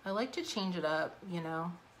 I like to change it up, you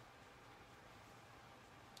know.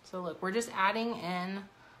 So look, we're just adding in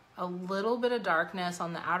a little bit of darkness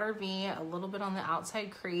on the outer V, a little bit on the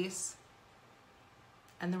outside crease,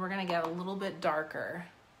 and then we're gonna get a little bit darker.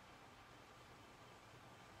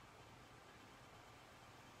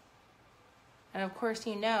 And of course,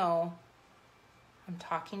 you know, I'm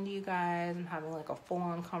talking to you guys, I'm having like a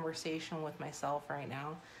full-on conversation with myself right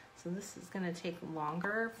now. So this is gonna take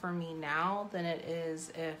longer for me now than it is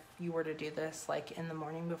if you were to do this like in the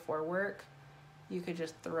morning before work. You could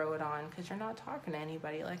just throw it on because you're not talking to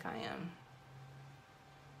anybody like I am.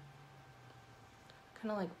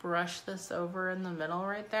 Kind of like brush this over in the middle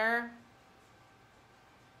right there.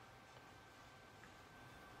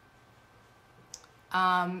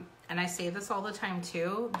 And I say this all the time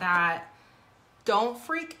too, that don't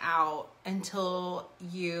freak out until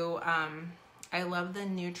you, I love the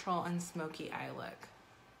neutral and smoky eye look.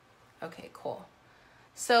 Okay, cool.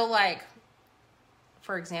 So like,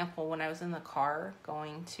 for example, when I was in the car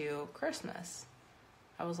going to Christmas,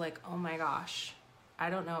 I was like, oh my gosh, I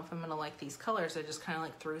don't know if I'm gonna like these colors. I just kind of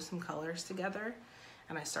like threw some colors together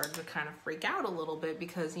and I started to kind of freak out a little bit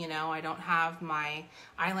because, you know, I don't have my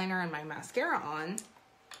eyeliner and my mascara on.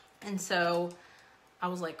 And so I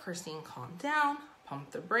was like, Christine, calm down,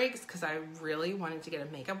 pump the brakes, because I really wanted to get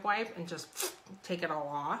a makeup wipe and just take it all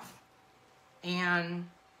off. And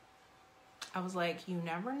I was like, you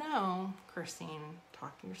never know, Christine,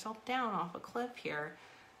 talking yourself down off a cliff here.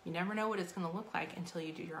 You never know what it's gonna look like until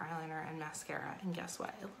you do your eyeliner and mascara. And guess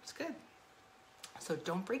what? It looks good. So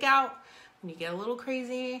don't freak out when you get a little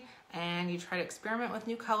crazy and you try to experiment with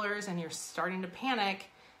new colors and you're starting to panic.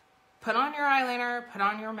 Put on your eyeliner, put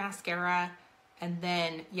on your mascara, and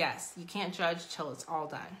then, yes, you can't judge till it's all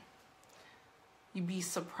done. You'd be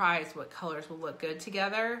surprised what colors will look good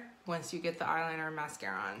together once you get the eyeliner and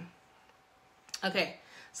mascara on. Okay,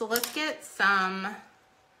 so let's get some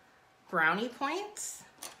brownie points.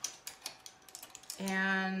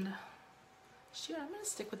 And shoot, I'm gonna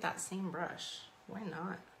stick with that same brush. Why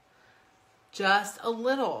not? Just a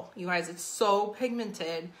little. You guys, it's so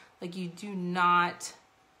pigmented. Like, you do not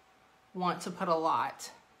want to put a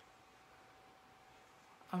lot.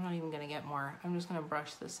 I'm not even gonna get more. I'm just gonna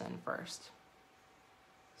brush this in first.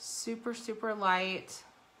 Super, super light.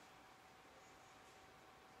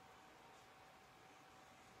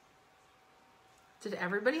 Did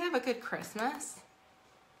everybody have a good Christmas?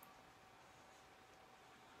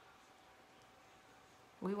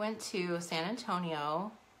 We went to San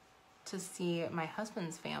Antonio to see my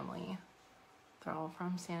husband's family. They're all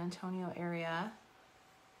from San Antonio area.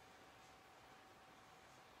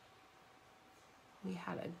 We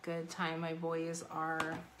had a good time. My boys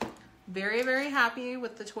are very, very happy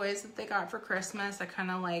with the toys that they got for Christmas. I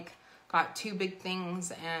kind of like got 2 big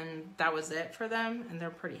things and that was it for them. And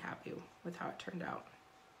they're pretty happy with how it turned out.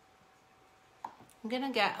 I'm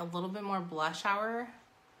gonna get a little bit more blush hour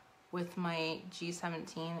with my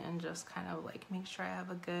G17 and just kind of like make sure I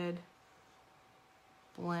have a good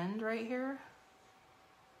blend right here.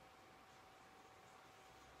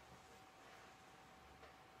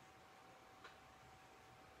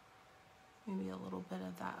 Maybe a little bit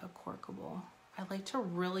of that Corkable. I like to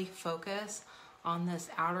really focus on this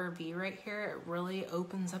outer V right here. It really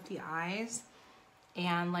opens up the eyes.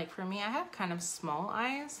 And like for me, I have kind of small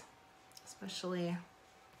eyes, especially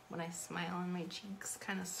when I smile and my cheeks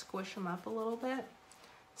kind of squish them up a little bit.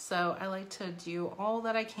 So I like to do all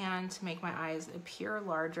that I can to make my eyes appear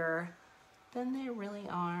larger than they really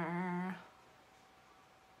are.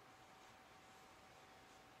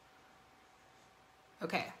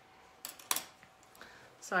 Okay.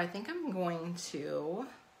 So I think I'm going to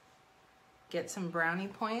get some brownie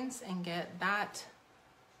points and get that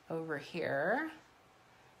over here.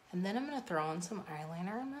 And then I'm gonna throw on some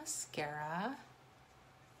eyeliner and mascara.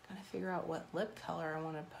 Gotta figure out what lip color I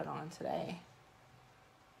wanna put on today.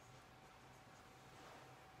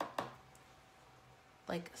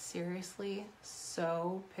 Like seriously,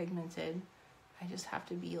 so pigmented. I just have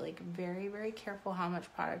to be like very, very careful how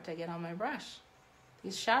much product I get on my brush.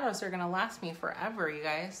 These shadows are gonna last me forever, you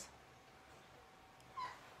guys.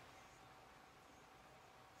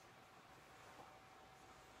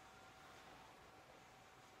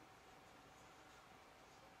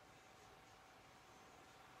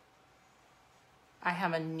 I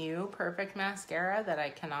have a new Perfect mascara that I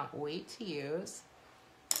cannot wait to use.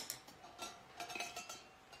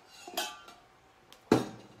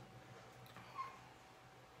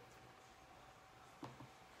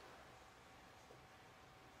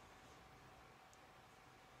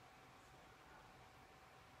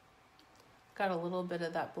 Got a little bit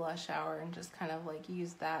of that blush hour and just kind of like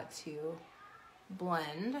use that to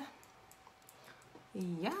blend.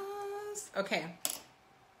 Yes. Okay.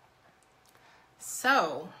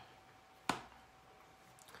 So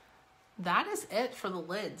that is it for the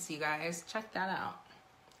lids, you guys. Check that out.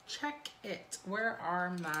 Check it. Where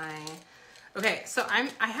are my... Okay, so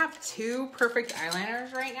I have two Perfect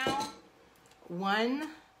eyeliners right now. One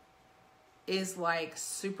is like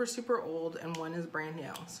super, super old and one is brand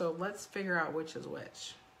new. So let's figure out which is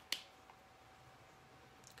which.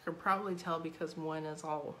 You can probably tell because one is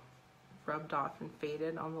all rubbed off and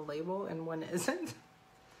faded on the label and one isn't.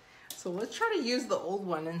 So let's try to use the old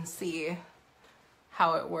one and see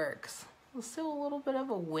how it works. Let's do a little bit of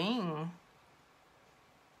a wing.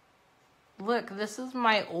 Look, this is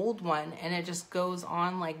my old one and it just goes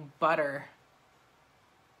on like butter.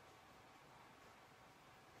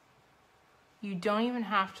 You don't even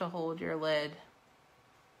have to hold your lid,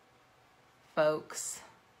 folks.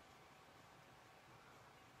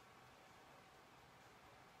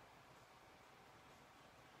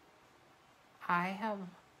 I have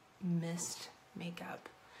missed makeup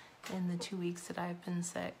in the 2 weeks that I've been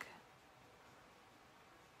sick.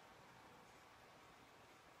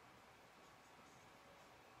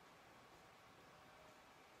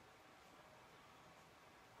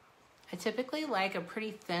 I typically like a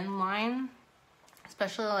pretty thin line,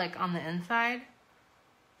 especially like on the inside.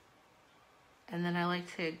 And then I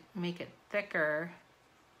like to make it thicker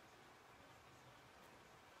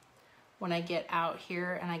when I get out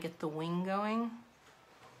here and I get the wing going.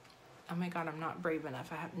 Oh my God, I'm not brave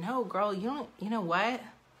enough. No, girl, you know what?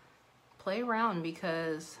 Play around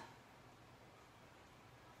because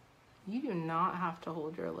you do not have to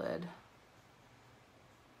hold your lid.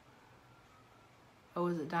 Oh,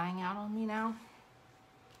 is it dying out on me now?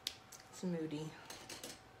 It's moody.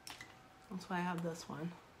 That's why I have this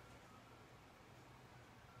one.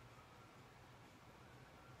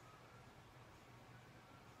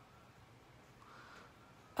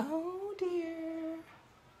 Oh dear.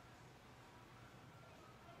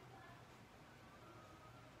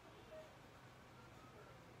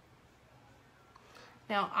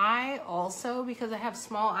 Now I also, because I have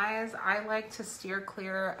small eyes, I like to steer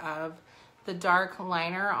clear of the dark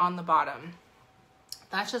liner on the bottom.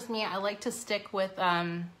 That's just me. I like to stick with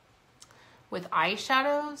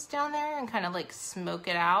eyeshadows down there and kind of like smoke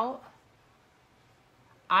it out.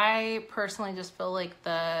 I personally just feel like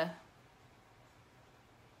the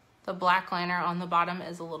black liner on the bottom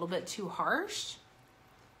is a little bit too harsh,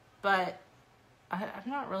 but I'm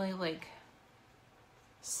not really like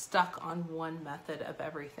stuck on one method of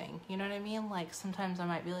everything. You know what I mean? Like sometimes I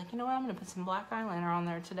might be like, you know what, I'm gonna put some black eyeliner on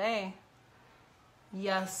there today.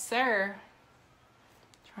 Yes, sir.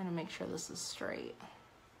 Trying to make sure this is straight.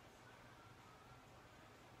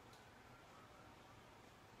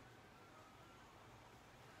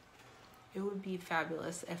 It would be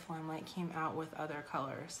fabulous if Limelight came out with other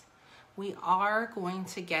colors. We are going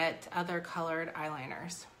to get other colored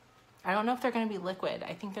eyeliners. I don't know if they're going to be liquid.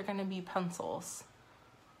 I think they're going to be pencils.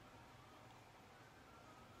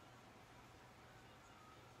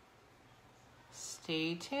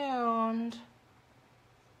 Stay tuned.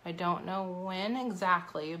 I don't know when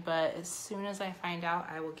exactly, but as soon as I find out,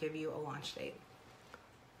 I will give you a launch date.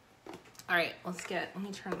 All right, let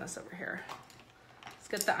me turn this over here. Let's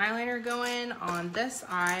get the eyeliner going on this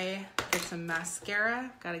eye. Get some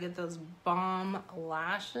mascara. Gotta get those bomb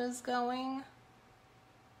lashes going.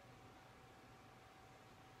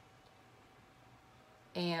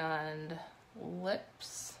 And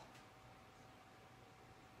lips.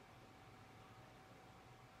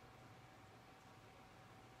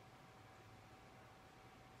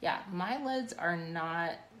 Yeah, my lids are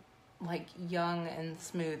not like young and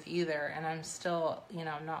smooth either, and I'm still, you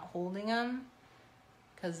know, not holding them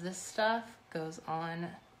because this stuff goes on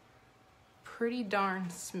pretty darn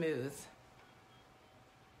smooth.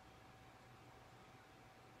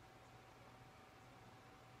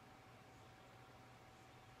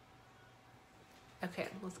 Okay,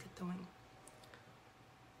 let's get going.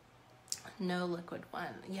 No liquid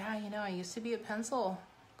one. Yeah, you know, I used to be a pencil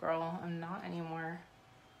girl. I'm not anymore.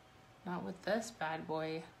 Not with this bad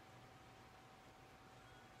boy.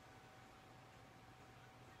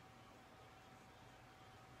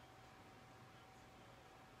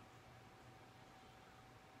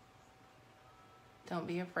 Don't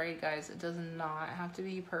be afraid, guys. It does not have to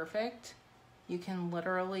be perfect. You can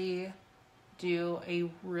literally do a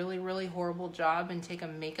really, really horrible job and take a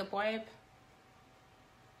makeup wipe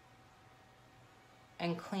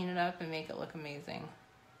and clean it up and make it look amazing.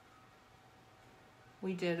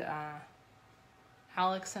 We did,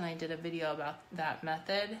 Alex and I did a video about that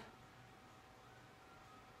method.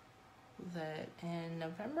 Was it in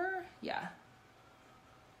November? Yeah.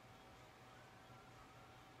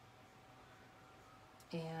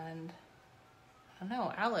 And I don't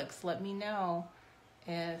know, Alex, let me know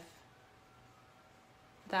if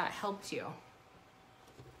that helped you.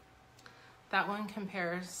 That one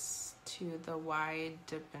compares to the wide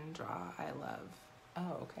dip and draw I love.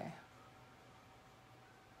 Oh, okay.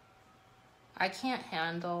 I can't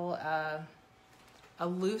handle a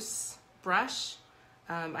loose brush.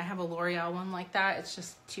 I have a L'Oreal one like that. It's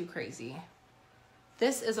just too crazy.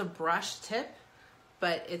 This is a brush tip,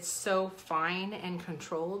 but it's so fine and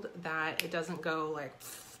controlled that it doesn't go like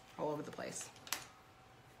all over the place.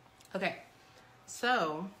 Okay,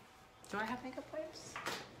 so do I have makeup wipes?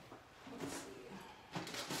 Let's see.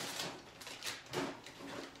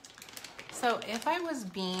 So if I was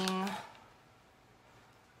being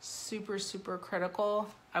super, super critical,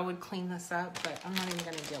 I would clean this up, but I'm not even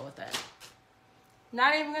gonna deal with it.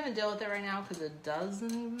 Not even gonna deal with it right now because it doesn't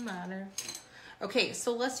even matter. Okay,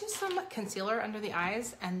 so let's do some concealer under the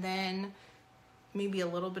eyes and then maybe a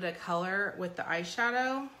little bit of color with the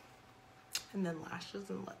eyeshadow and then lashes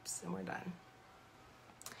and lips, and we're done.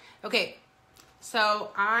 Okay,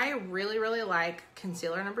 so I really, really like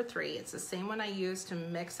concealer number 3. It's the same one I used to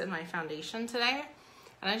mix in my foundation today.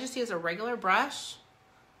 And I just use a regular brush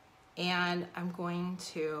and I'm going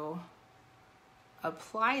to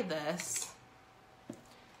apply this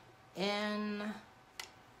in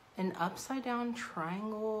an upside down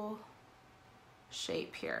triangle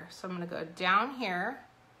shape here. So I'm gonna go down here,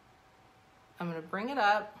 I'm gonna bring it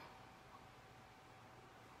up,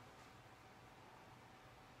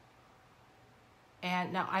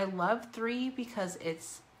 and now I love 3 because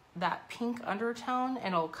it's that pink undertone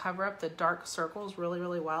and it'll cover up the dark circles really,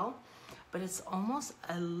 really well, but it's almost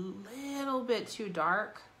a little bit too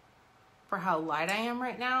dark for how light I am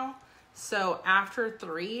right now. So after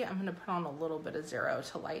 3, I'm gonna put on a little bit of 0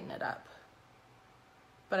 to lighten it up.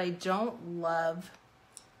 But I don't love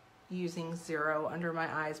using 0 under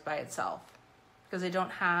my eyes by itself because it doesn't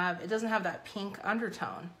have that pink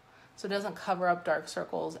undertone. So it doesn't cover up dark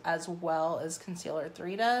circles as well as concealer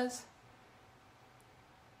 3 does.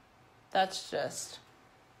 That's just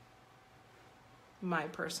my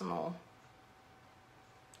personal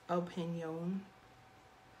opinion.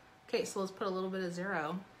 Okay, so let's put a little bit of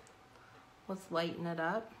 0. Let's lighten it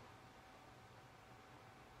up.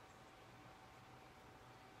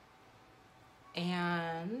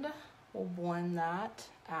 And we'll blend that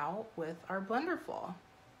out with our Blenderful.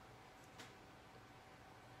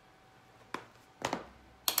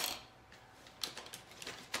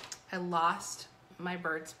 I lost my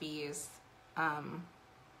Burt's Bees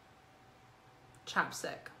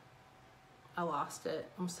chapstick. I lost it.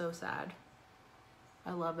 I'm so sad.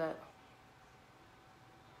 I love it.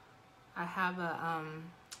 I have a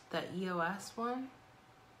the EOS one,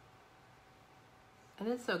 and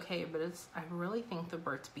it's okay, but I really think the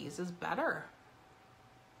Burt's Bees is better.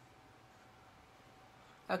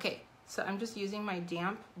 Okay, so I'm just using my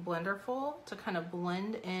damp Blenderful to kind of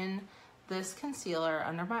blend in this concealer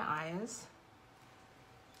under my eyes.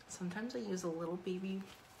 Sometimes I use a little baby,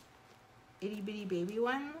 itty bitty baby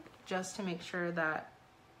one just to make sure that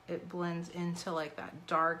it blends into like that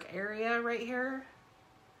dark area right here.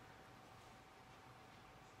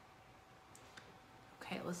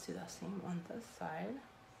 Okay, let's do the same on this side.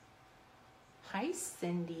 Hi,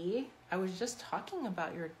 Cindy. I was just talking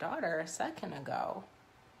about your daughter a second ago.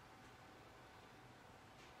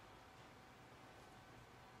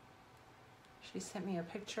 She sent me a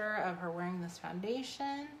picture of her wearing this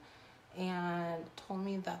foundation and told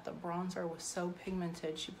me that the bronzer was so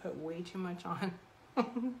pigmented she put way too much on.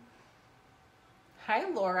 Hi,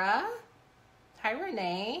 Laura. Hi,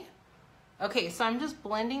 Renee. Okay, so I'm just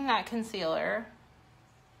blending that concealer.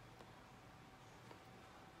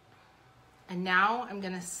 And now I'm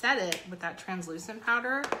gonna set it with that translucent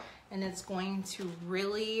powder, and it's going to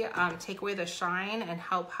really take away the shine and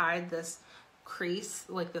help hide this crease,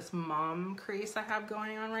 like this mom crease I have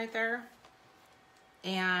going on right there.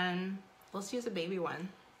 And let's use a baby one.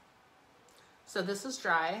 So this is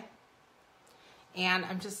dry, and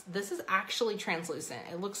this is actually translucent.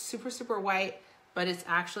 It looks super, super white, but it's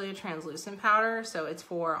actually a translucent powder, so it's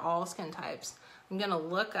for all skin types. I'm gonna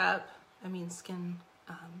look up, skin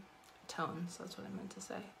tones, that's what I meant to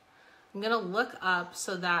say. I'm gonna look up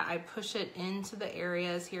so that I push it into the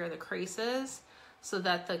areas here, the creases, so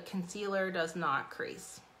that the concealer does not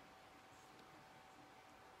crease.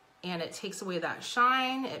 And it takes away that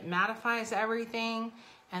shine, it mattifies everything,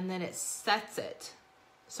 and then it sets it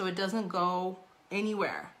so it doesn't go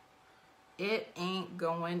anywhere. It ain't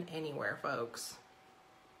going anywhere, folks.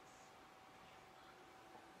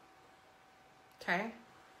 Okay,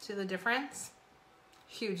 see the difference?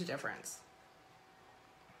 Huge difference.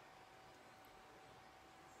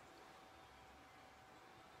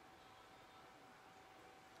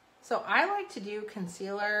 So I like to do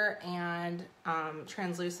concealer and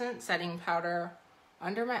translucent setting powder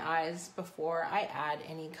under my eyes before I add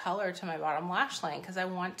any color to my bottom lash line, because I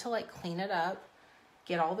want to like clean it up,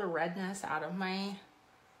 get all the redness out of my,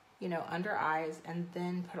 under eyes, and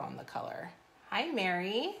then put on the color. Hi,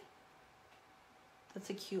 Mary. That's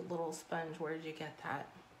a cute little sponge. Where did you get that?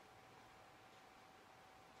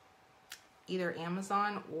 Either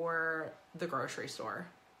Amazon or the grocery store.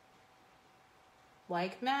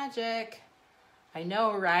 Like magic. I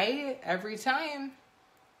know, right? Every time.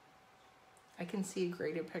 I can see a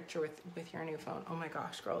graded picture with your new phone. Oh my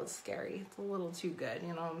gosh, girl, it's scary. It's a little too good,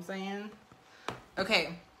 you know what I'm saying?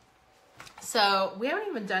 Okay, so we haven't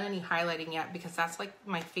even done any highlighting yet, because that's like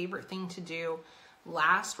my favorite thing to do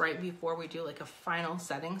last, right before we do like a final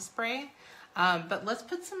setting spray. But let's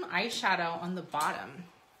put some eyeshadow on the bottom.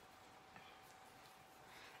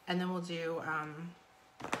 And then we'll do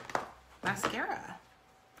mascara.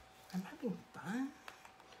 I'm having fun.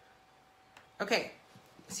 Okay,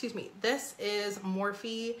 excuse me. This is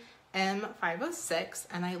Morphe M506,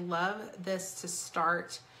 and I love this to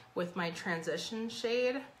start with my transition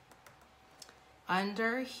shade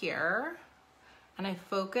under here. And I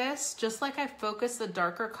focus, just like I focus the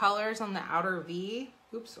darker colors on the outer V.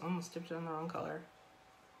 Oops, almost dipped it in the wrong color.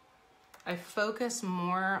 I focus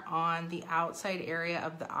more on the outside area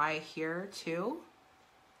of the eye here too,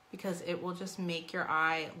 because it will just make your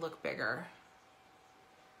eye look bigger.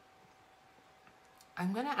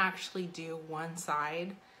 I'm gonna actually do one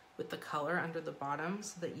side with the color under the bottom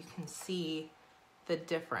so that you can see the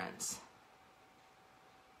difference.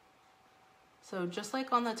 So just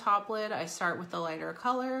like on the top lid, I start with the lighter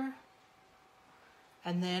color,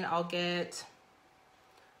 and then I'll get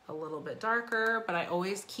a little bit darker, but I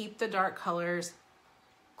always keep the dark colors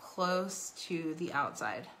close to the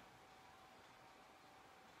outside.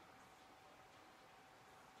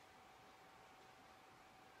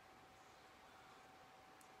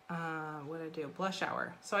 What did I do? Blush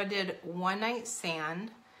hour. So I did One Night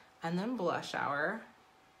Stand and then Blush Hour.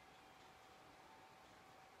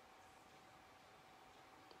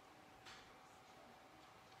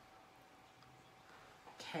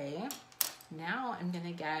 Okay, now I'm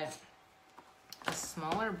gonna get a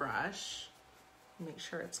smaller brush, make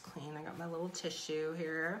sure it's clean. I got my little tissue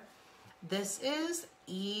here. This is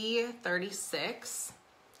E36,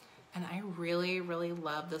 and I really, really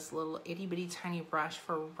love this little itty bitty tiny brush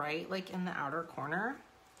for right like in the outer corner.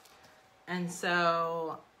 And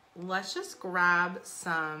so let's just grab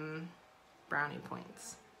some brownie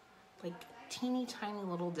points, like teeny tiny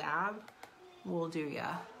little dab will do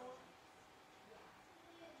ya.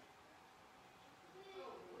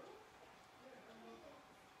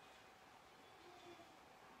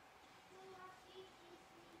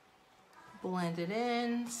 Blend it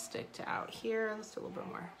in, stick to out here. Let's do a little bit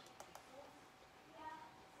more.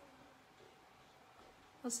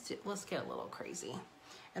 Let's get a little crazy.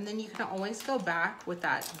 And then you can always go back with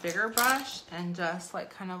that bigger brush and just like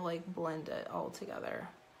kind of like blend it all together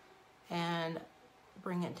and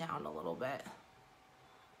bring it down a little bit.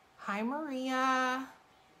 Hi, Maria.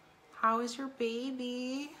 How is your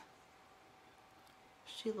baby?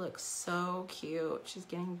 She looks so cute. She's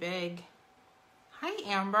getting big. Hi,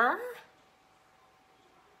 Amber.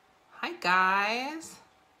 Hi, guys.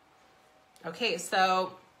 Okay,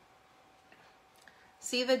 so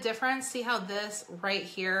see the difference? See how this right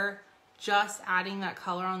here, just adding that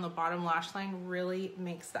color on the bottom lash line really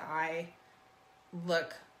makes the eye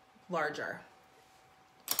look larger.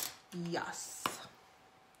 Yes.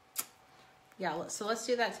 Yeah, so let's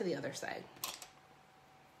do that to the other side.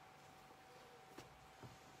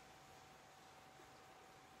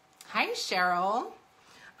 Hi, Cheryl.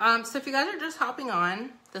 So if you guys are just hopping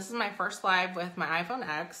on, this is my first live with my iPhone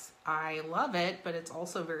X. I love it, but it's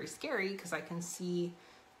also very scary because I can see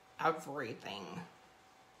everything.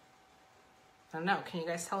 I don't know, can you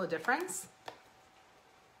guys tell a difference?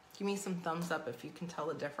 Give me some thumbs up if you can tell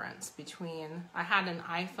the difference between, I had an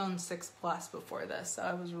iPhone 6 Plus before this, so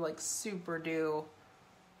I was like super due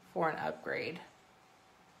for an upgrade.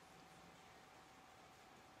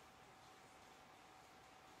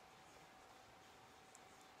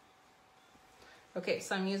 Okay,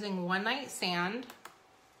 so I'm using One Night Sand,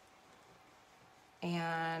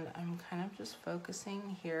 and I'm kind of just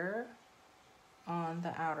focusing here on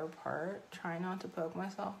the outer part. Try not to poke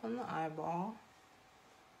myself in the eyeball.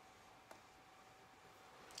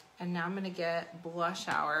 And now I'm gonna get Blush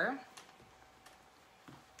Hour.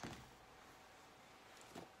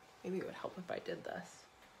 Maybe it would help if I did this.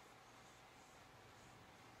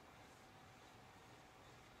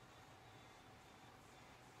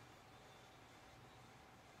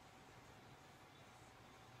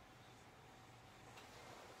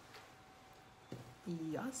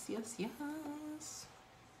 Yes, yes, yes.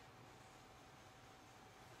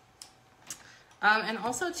 And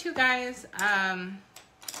also too, guys,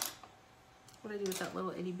 what do I do with that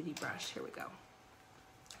little itty bitty brush? Here we go.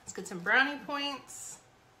 Let's get some brownie points.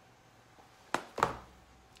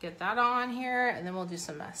 Get that on here, and then we'll do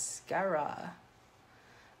some mascara.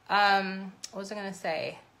 What was I gonna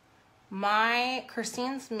say? My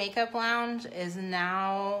Christine's Makeup Lounge is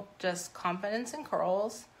now just Confidence and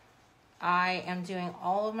Curls. I am doing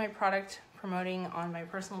all of my product promoting on my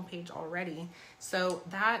personal page already. So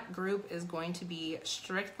that group is going to be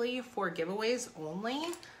strictly for giveaways only.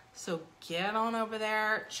 So get on over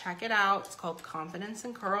there, check it out. It's called Confidence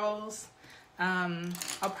and Curls.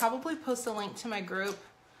 I'll probably post a link to my group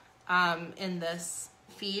in this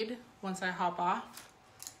feed once I hop off.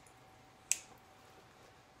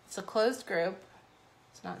 It's a closed group.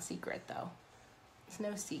 It's not secret though. It's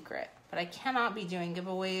no secret, but I cannot be doing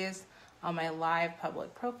giveaways on my live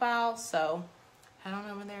public profile. So head on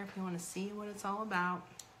over there if you want to see what it's all about.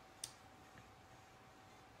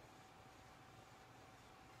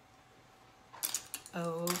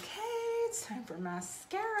 Okay, it's time for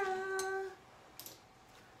mascara.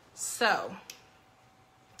 So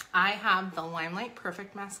I have the Limelight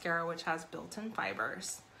Perfect Mascara, which has built-in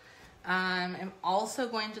fibers. I'm also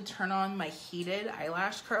going to turn on my heated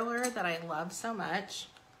eyelash curler that I love so much,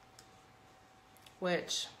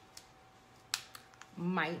 which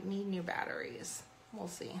might need new batteries. We'll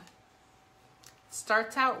see.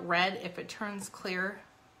 Starts out red. If it turns clear,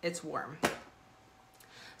 it's warm.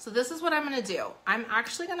 So this is what I'm gonna do. I'm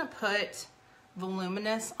actually gonna put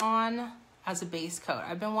Voluminous on as a base coat.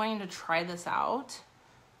 I've been wanting to try this out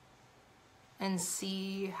and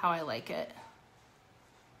see how I like it.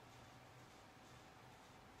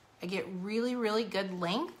 I get really, really good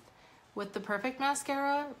length with the Perfect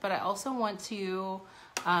Mascara, but I also want to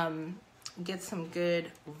get some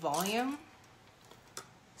good volume.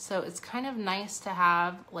 So it's kind of nice to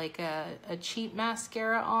have like a cheap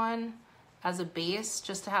mascara on as a base,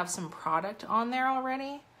 just to have some product on there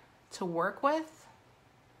already to work with.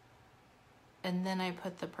 And then I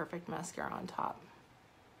put the Perfect Mascara on top.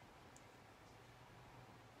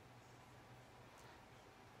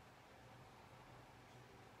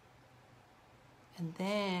 And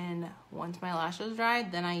then once my lashes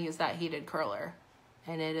dried, then I use that heated curler.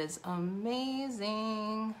 And it is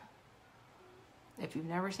amazing. If you've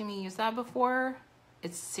never seen me use that before,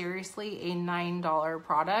 it's seriously a $9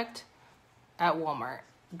 product at Walmart.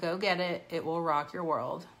 Go get it, it will rock your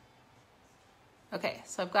world. Okay,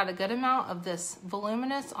 so I've got a good amount of this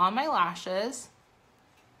Voluminous on my lashes.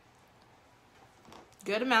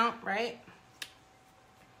 Good amount, right?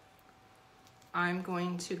 I'm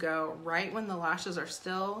going to go right when the lashes are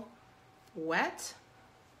still wet.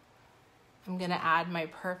 I'm gonna add my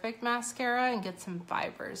Perfect Mascara and get some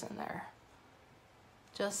fibers in there.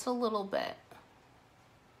 Just a little bit.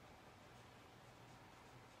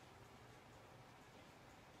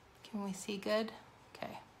 Can we see good?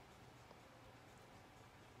 Okay.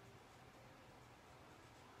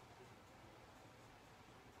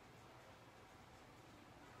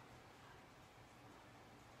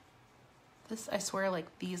 This, I swear, like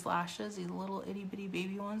these lashes, these little itty bitty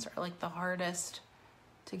baby ones, are like the hardest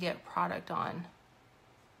to get product on.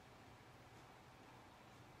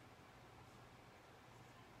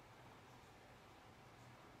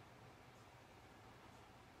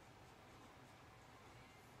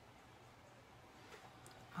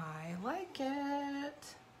 like it.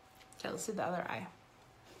 Okay, let's do the other eye.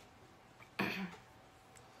 If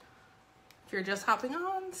you're just hopping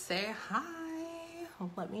on, say hi.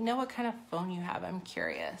 Let me know what kind of phone you have. I'm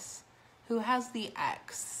curious. Who has the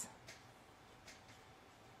X?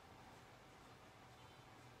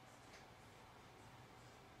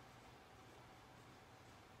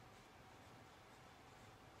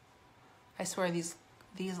 I swear these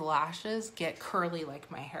lashes get curly like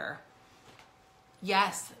my hair.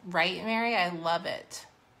 Yes, right, Mary? I love it.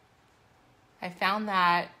 I found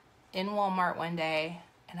that in Walmart one day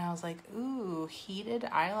and I was like, ooh, heated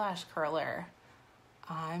eyelash curler.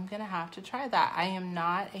 I'm gonna have to try that. I am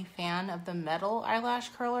not a fan of the metal eyelash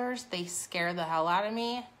curlers. They scare the hell out of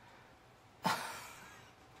me.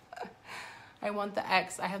 I want the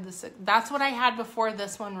X. I have this. That's what I had before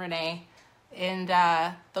this one, Renee. And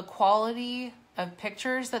the quality of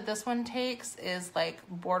pictures that this one takes is like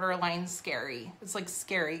borderline scary. It's like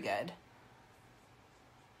scary good.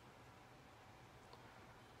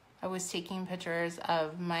 I was taking pictures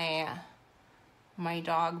of my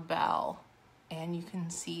dog Belle, and you can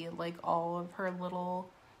see like all of her little,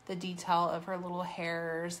 the detail of her little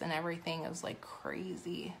hairs and everything is like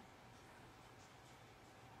crazy.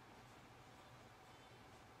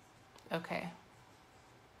 Okay.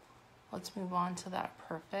 Let's move on to that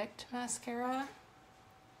Perfect mascara.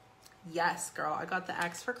 Yes, girl, I got the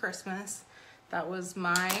X for Christmas. That was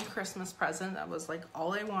my Christmas present. That was like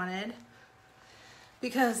all I wanted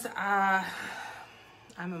because I'm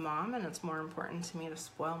a mom and it's more important to me to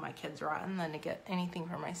spoil my kids rotten than to get anything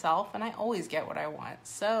for myself. And I always get what I want.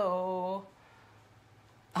 So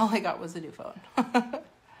all I got was a new phone,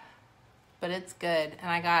 but it's good.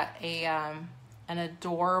 And I got a, an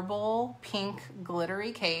adorable pink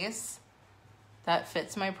glittery case that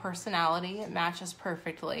fits my personality. It matches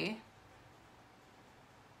perfectly.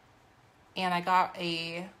 And I got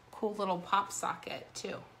a cool little pop socket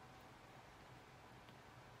too,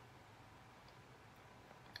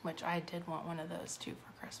 which I did want one of those too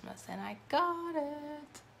for Christmas, and I got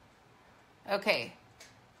it. Okay.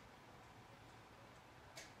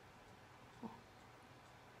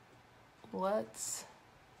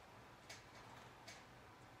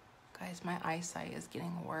 Guys, my eyesight is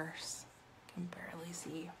getting worse. I can barely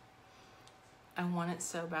see. I want it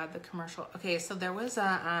so bad, the commercial. Okay, so there was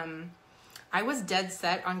a, I was dead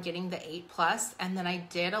set on getting the 8 Plus, and then I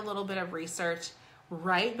did a little bit of research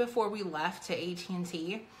right before we left to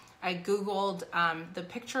AT&T. I Googled the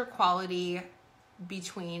picture quality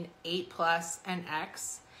between 8 Plus and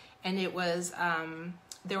X, and it was,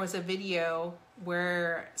 there was a video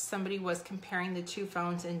where somebody was comparing the two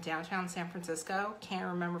phones in downtown San Francisco. Can't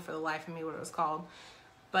remember for the life of me what it was called,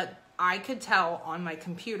 but I could tell on my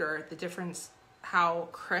computer the difference, how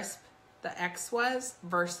crisp the X was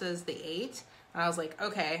versus the 8. And I was like,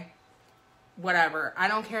 okay, whatever. I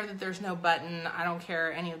don't care that there's no button. I don't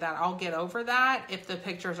care any of that. I'll get over that if the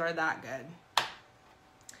pictures are that good.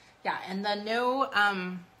 Yeah, and the no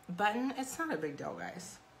button, it's not a big deal,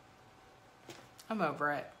 guys. I'm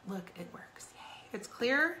over it. Look, it works. Yay. It's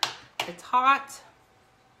clear. It's hot.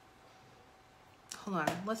 Hold on.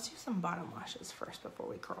 Let's do some bottom lashes first before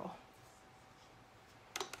we curl.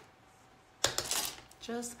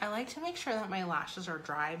 I like to make sure that my lashes are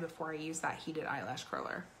dry before I use that heated eyelash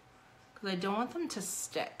curler, because I don't want them to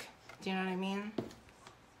stick. Do you know what I mean?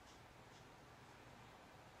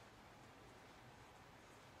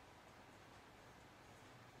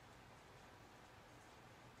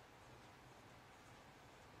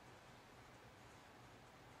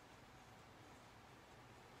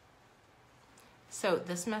 So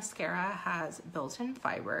this mascara has built-in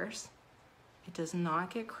fibers. It does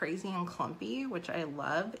not get crazy and clumpy, which I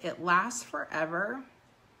love. It lasts forever.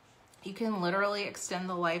 You can literally extend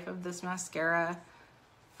the life of this mascara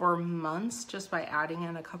for months just by adding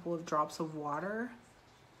in a couple of drops of water.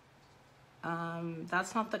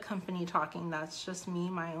 That's not the company talking, that's just me,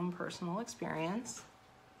 my own personal experience.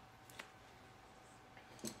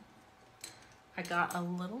 I got a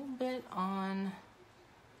little bit on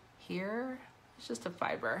here. It's just a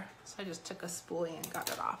fiber, so I just took a spoolie and got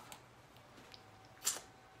it off.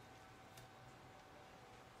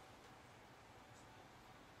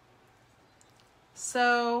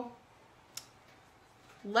 So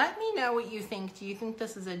let me know what you think. Do you think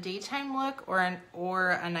this is a daytime look or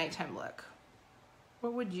a nighttime look?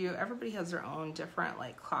 What would you, everybody has their own different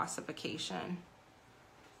like classification.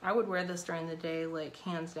 I would wear this during the day, like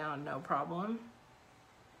hands down, no problem.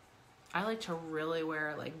 I like to really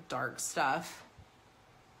wear like dark stuff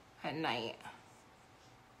at night.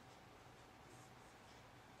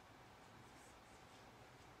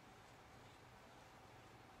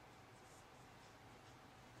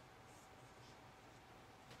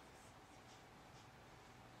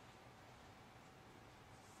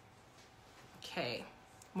 okay,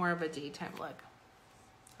 more of a daytime look.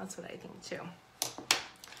 That's what I think too.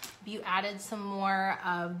 If you added some more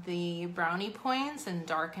of the brownie points and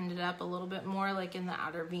darkened it up a little bit more, like in the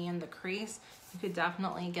outer V and the crease, you could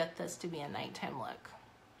definitely get this to be a nighttime look.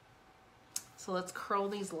 So let's curl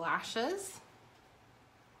these lashes.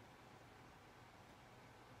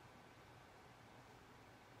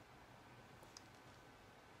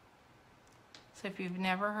 So if you've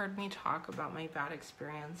never heard me talk about my bad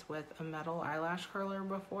experience with a metal eyelash curler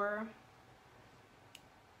before,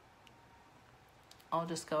 I'll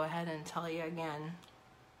just go ahead and tell you again.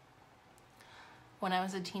 When I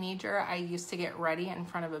was a teenager, I used to get ready in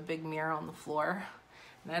front of a big mirror on the floor,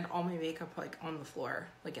 and I had all my makeup like on the floor,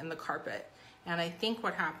 like in the carpet. And I think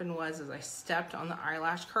what happened was I stepped on the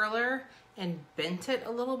eyelash curler and bent it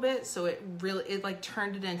a little bit, so it like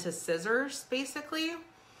turned it into scissors basically,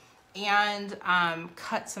 and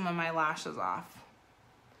cut some of my lashes off.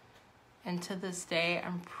 And to this day,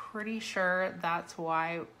 I'm pretty sure that's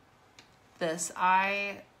why this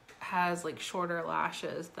eye has like shorter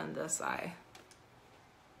lashes than this eye.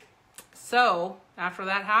 So after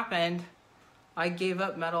that happened, I gave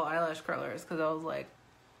up metal eyelash curlers because I was like,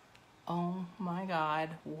 oh my God,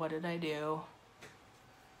 what did I do?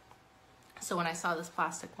 So when I saw this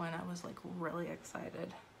plastic one, I was like really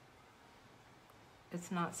excited.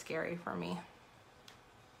 It's not scary for me.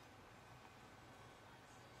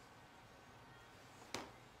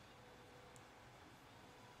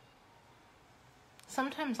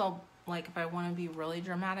 Sometimes I'll, like if I want to be really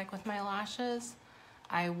dramatic with my lashes,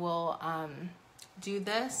 I will do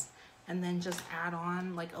this and then just add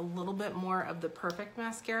on like a little bit more of the Perfect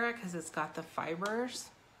mascara because it's got the fibers.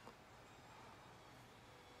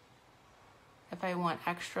 If I want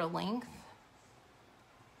extra length,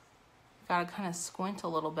 you gotta kind of squint a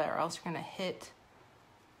little bit or else you're gonna hit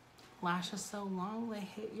lashes so long they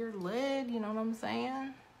hit your lid, you know what I'm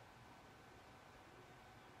saying?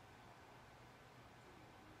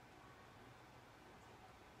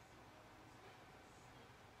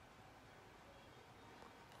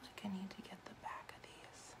 I need to get the back of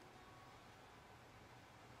these.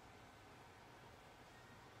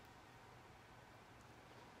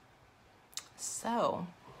 So,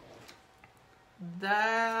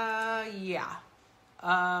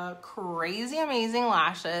 crazy amazing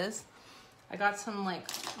lashes. I got some like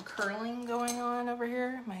curling going on over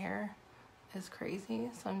here. My hair is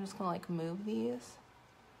crazy, so I'm just gonna like move these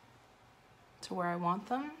to where I want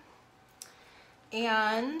them.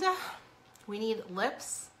 And we need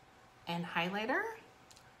lips and highlighter.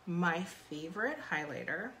 My favorite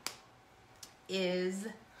highlighter is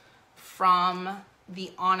from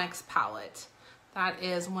the Onyx palette. That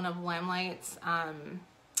is one of Limelight's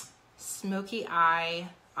smoky eye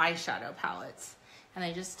eyeshadow palettes. And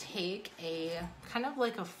I just take a kind of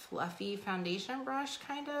like a fluffy foundation brush,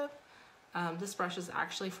 kind of. This brush is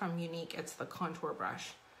actually from Unique. It's the contour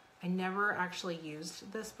brush. I never actually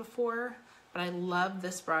used this before, but I love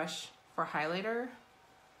this brush for highlighter.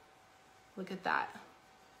 Look at that.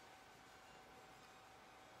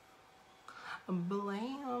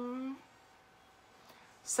 Blam.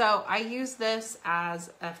 So I use this as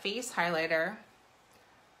a face highlighter.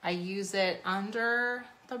 I use it under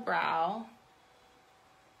the brow.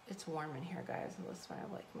 It's warm in here, guys. And that's why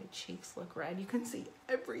I like my cheeks look red. You can see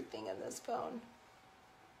everything in this phone.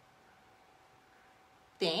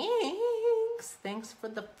 Thanks. Thanks for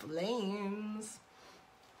the flames.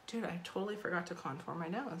 Dude, I totally forgot to contour my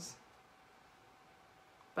nose.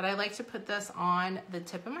 But I like to put this on the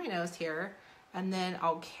tip of my nose here, and then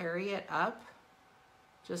I'll carry it up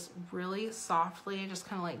just really softly, just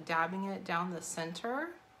kind of like dabbing it down the center.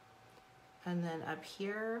 And then up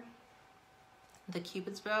here, the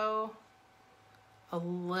Cupid's bow, a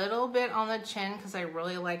little bit on the chin because I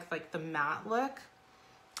really like the matte look.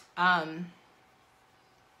 And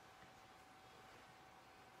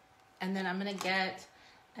then I'm gonna get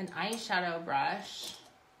an eyeshadow brush.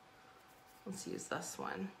 Let's use this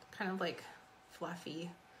one, kind of like fluffy,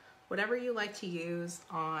 whatever you like to use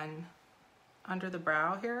on under the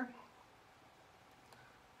brow here.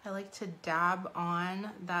 I like to dab on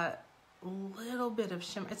that little bit of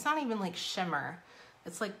shimmer. It's not even like shimmer,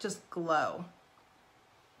 it's like just glow.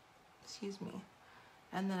 Excuse me.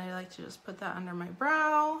 And then I like to just put that under my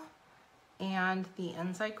brow and the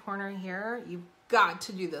inside corner here. You've got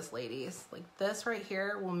to do this, ladies. Like this right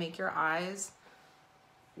here will make your eyes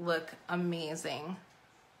look amazing.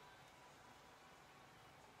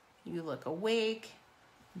 You look awake,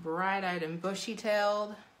 bright-eyed and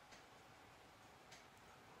bushy-tailed.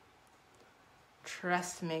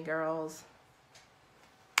 Trust me, girls.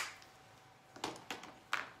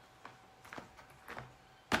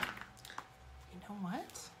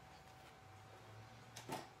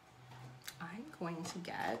 going to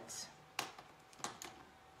get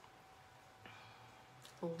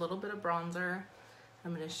a little bit of bronzer.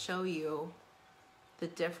 I'm going to show you the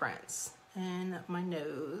difference in my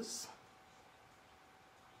nose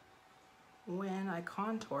when I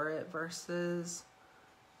contour it versus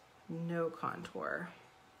no contour.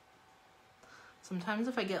 Sometimes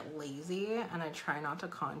if I get lazy and I try not to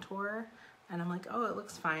contour and I'm like, oh, it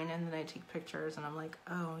looks fine, and then I take pictures and I'm like,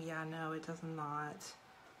 oh yeah, no, it does not.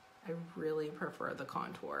 I really prefer the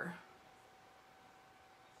contour.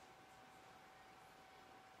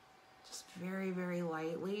 Just very, very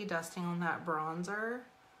lightly dusting on that bronzer.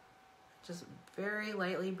 Just very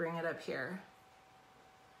lightly bring it up here.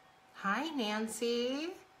 Hi, Nancy.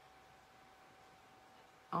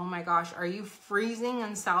 Oh my gosh, are you freezing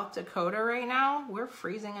in South Dakota right now? We're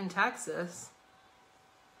freezing in Texas.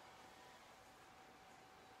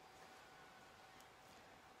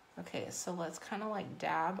 Okay, so let's kind of like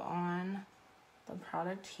dab on the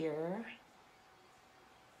product here.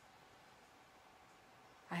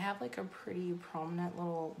 I have like a pretty prominent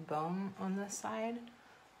little bone on this side,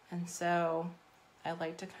 and so I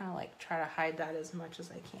like to kind of like try to hide that as much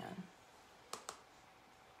as I can.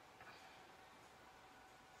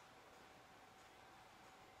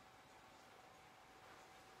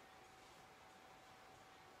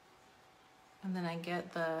 And then I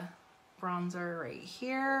get the bronzer right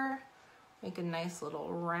here, make a nice little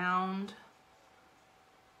round,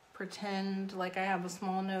 pretend like I have a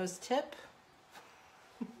small nose tip.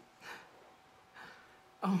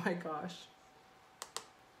 Oh my gosh.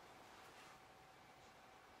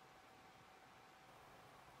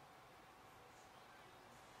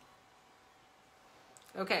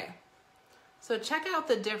 Okay, so check out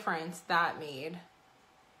the difference that made.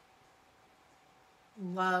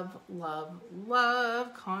 Love, love,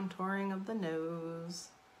 love contouring of the nose.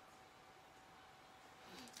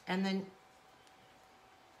 And then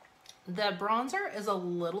the bronzer is a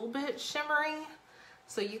little bit shimmery,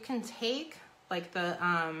 so you can take like the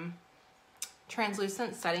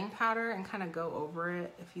translucent setting powder and kind of go over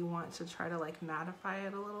it if you want to try to like mattify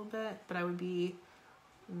it a little bit, but I would be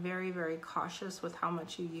very, very cautious with how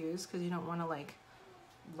much you use, because you don't want to like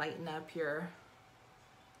lighten up your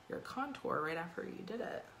contour right after you did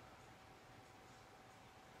it.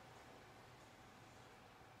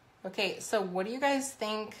 Okay, so what do you guys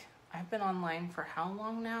think? I've been online for how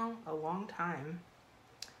long now? A long time.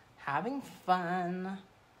 Having fun,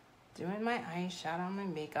 doing my eyeshadow, my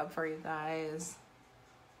makeup for you guys.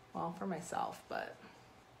 Well, for myself, but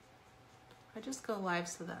I just go live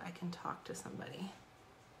so that I can talk to somebody.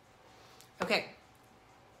 Okay.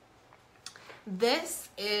 This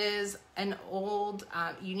is an old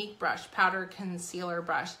Unique brush, powder concealer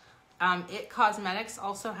brush. It Cosmetics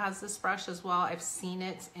also has this brush as well. I've seen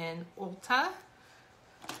it in Ulta.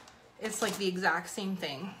 It's like the exact same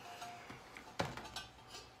thing.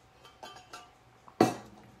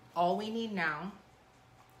 All we need now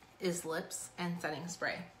is lips and setting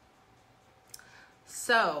spray.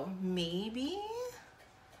 So maybe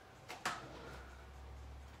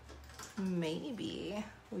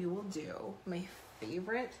we will do my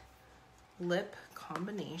favorite lip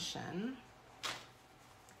combination.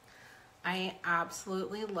 I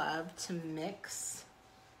absolutely love to mix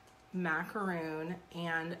macaroon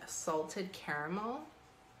and salted caramel,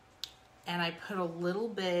 and I put a little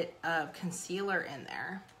bit of concealer in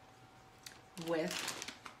there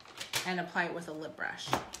and apply it with a lip brush.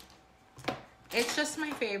 It's just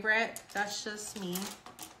my favorite. That's just me.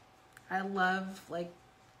 I love like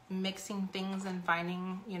mixing things and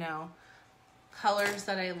finding, you know, colors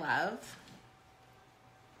that I love.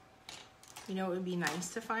 You know, it would be nice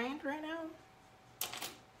to find right now?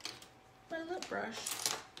 My lip brush.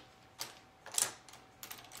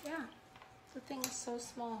 Yeah, the thing is so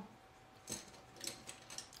small.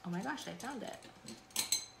 Oh my gosh, I found it.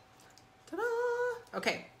 Ta-da!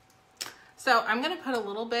 Okay, so I'm gonna put a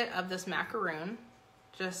little bit of this macaroon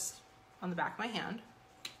just on the back of my hand,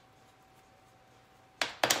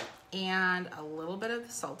 and a little bit of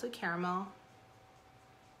the salted caramel.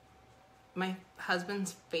 My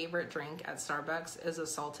husband's favorite drink at Starbucks is a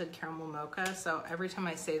salted caramel mocha, so every time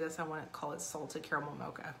I say this, I want to call it salted caramel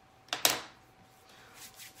mocha.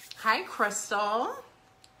 Hi, Crystal.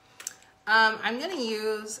 I'm going to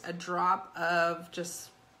use a drop of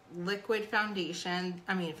just liquid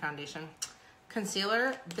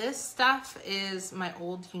concealer. This stuff is my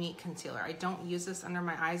old Unique concealer. I don't use this under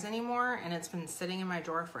my eyes anymore, and it's been sitting in my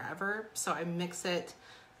drawer forever, so I mix it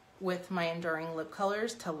with my Enduring lip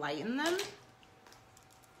colors to lighten them.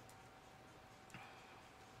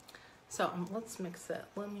 So let's mix it.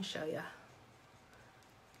 Let me show you.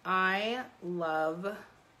 I love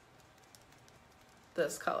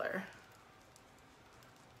this color.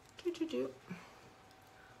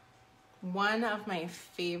 One of my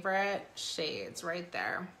favorite shades right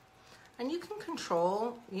there. And you can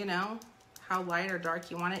control, you know, how light or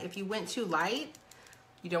dark you want it. If you went too light,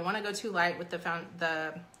 you don't want to go too light with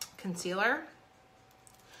the concealer,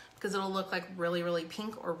 because it'll look like really, really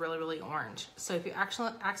pink or really, really orange. So if you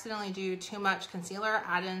actually accidentally do too much concealer,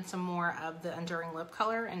 add in some more of the Enduring Lip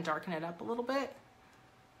color and darken it up a little bit.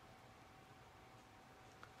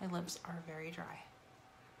 My lips are very dry.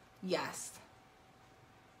 Yes.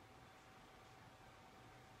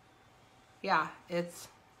 Yeah, it's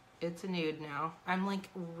a nude now. I'm like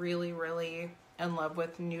really, really in love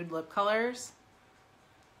with nude lip colors.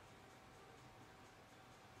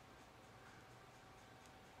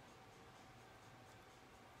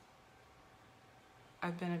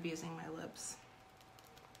 I've been abusing my lips.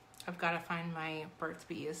 I've got to find my Burt's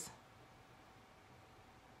Bees.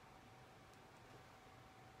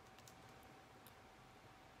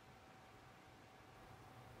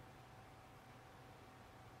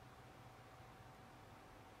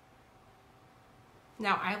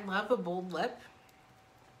 Now, I love a bold lip,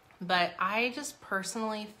 but I just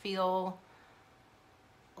personally feel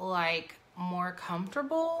like more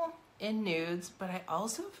comfortable in nudes, but I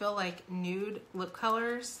also feel like nude lip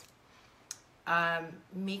colors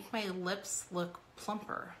make my lips look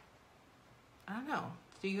plumper. I don't know.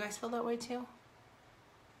 Do you guys feel that way too?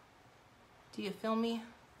 Do you feel me?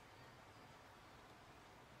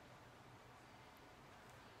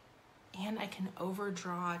 And I can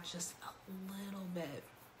overdraw just a little bit.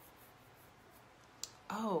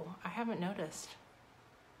 Oh, I haven't noticed.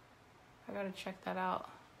 I gotta check that out.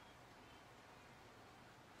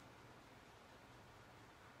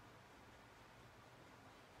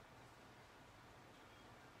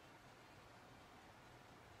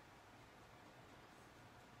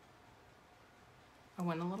 I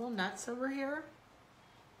went a little nuts over here.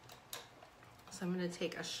 So I'm gonna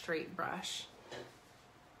take a straight brush.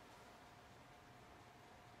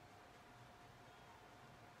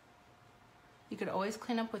 You could always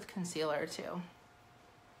clean up with concealer too.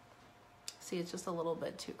 See, it's just a little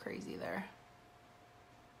bit too crazy there.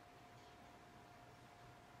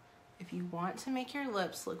 If you want to make your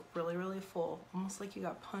lips look really, really full, almost like you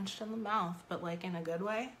got punched in the mouth, but like in a good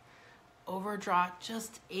way, overdraw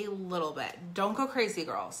just a little bit. Don't go crazy,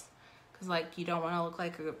 girls, because like you don't want to look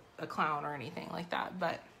like a clown or anything like that.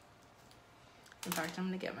 But in fact, I'm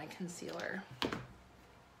gonna get my concealer.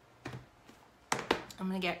 I'm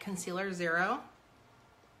gonna get Concealer Zero.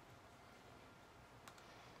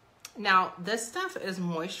 Now, this stuff is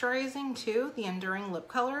moisturizing too, the Enduring Lip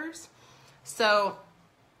colors. So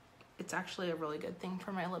it's actually a really good thing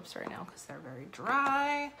for my lips right now because they're very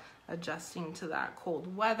dry, adjusting to that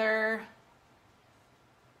cold weather.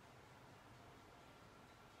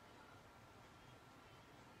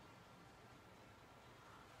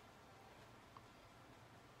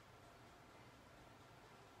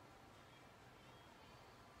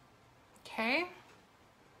 Okay,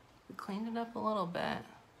 we cleaned it up a little bit.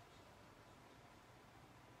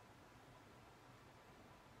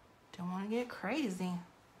 Don't want to get crazy.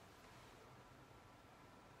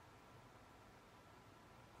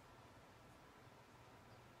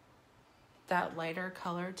 That lighter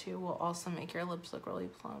color too will also make your lips look really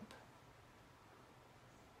plump.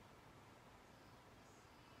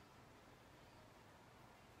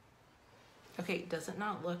 Okay, does it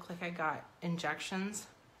not look like I got injections?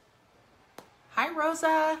 Hi,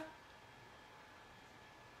 Rosa.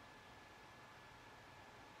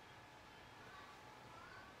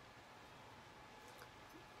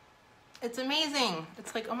 It's amazing.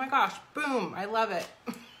 It's like, oh my gosh, boom, I love it.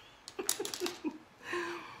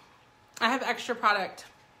 I have extra product.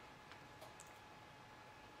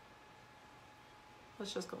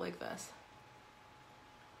 Let's just go like this.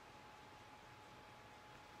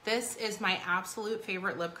 This is my absolute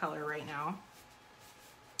favorite lip color right now.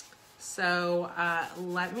 So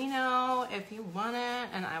let me know if you want it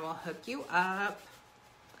and I will hook you up.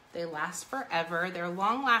 They last forever. They're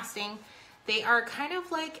long lasting. They are kind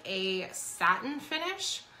of like a satin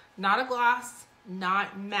finish, not a gloss,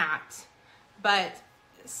 not matte, but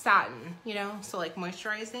satin, you know, so like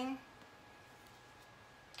moisturizing.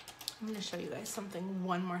 I'm gonna show you guys something,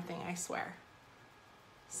 one more thing, I swear.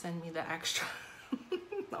 Send me the extra.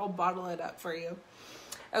 I'll bottle it up for you.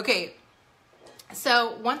 Okay,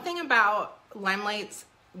 so one thing about Limelight's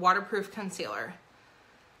waterproof concealer,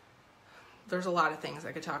 there's a lot of things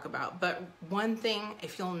I could talk about, but one thing,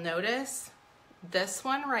 if you'll notice, this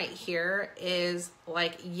one right here is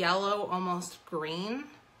like yellow, almost green,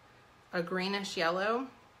 a greenish yellow.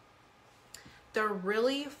 they're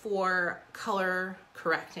really for color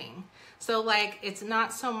correcting. So like, it's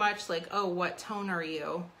not so much like, oh, what tone are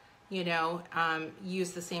you? You know,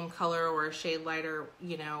 use the same color or a shade lighter,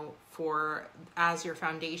 you know, for as your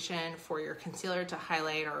foundation, for your concealer to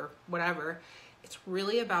highlight or whatever. It's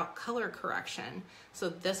really about color correction. So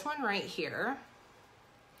this one right here.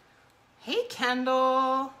 Hey,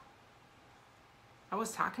 Kendall. I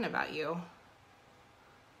was talking about you.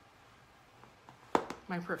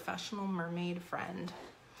 My professional mermaid friend.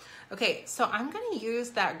 Okay, so I'm gonna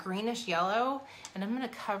use that greenish yellow and I'm gonna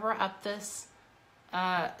cover up this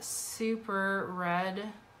super red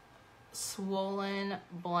swollen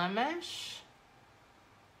blemish.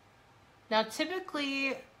 Now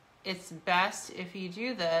typically it's best if you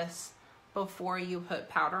do this before you put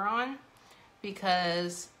powder on,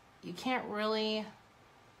 because you can't really,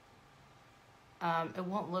 it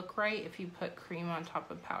won't look right if you put cream on top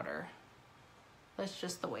of powder. That's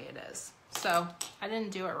just the way it is. So I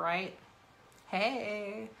didn't do it right.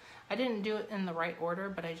 Hey, I didn't do it in the right order,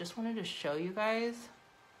 but I just wanted to show you guys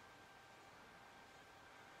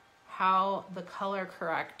how the color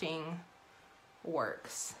correcting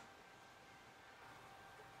works.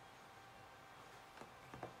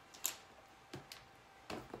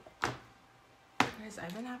 Guys,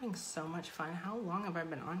 I've been having so much fun. How long have I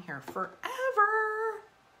been on here? Forever.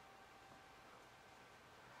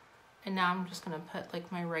 And now I'm just gonna put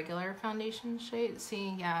like my regular foundation shade.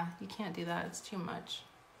 See, yeah, you can't do that, it's too much.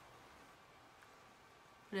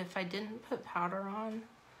 But if I didn't put powder on,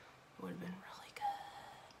 it would have been really good.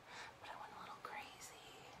 But I went a little crazy.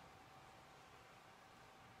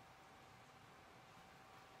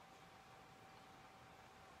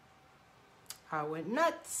 I went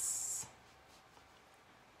nuts.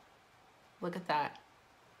 Look at that.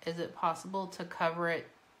 Is it possible to cover it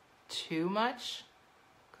too much?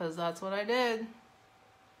 Because that's what I did.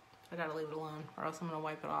 I gotta leave it alone or else I'm gonna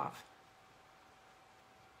wipe it off.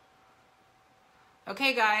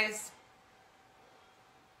 Okay guys,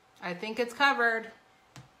 I think it's covered.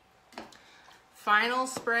 Final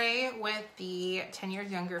spray with the 10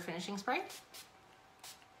 Years Younger finishing spray.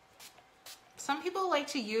 Some people like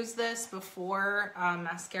to use this before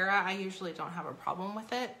mascara. I usually don't have a problem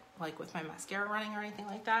with it, like with my mascara running or anything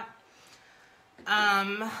like that.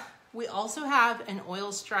 We also have an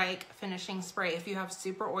oil strike finishing spray. If you have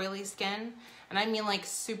super oily skin, and I mean like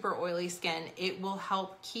super oily skin, it will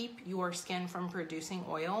help keep your skin from producing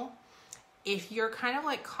oil. If you're kind of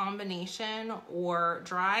like combination or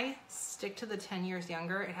dry, stick to the 10 Years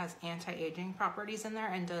Younger. It has anti-aging properties in there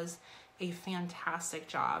and does a fantastic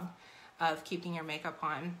job of keeping your makeup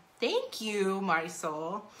on. Thank you, my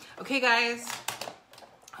soul. Okay guys,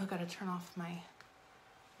 I've got to turn off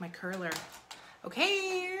my curler.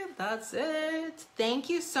 Okay, that's it. Thank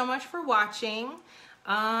you so much for watching.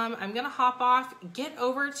 I'm gonna hop off, get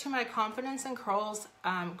over to my Confidence and Curls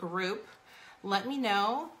group. Let me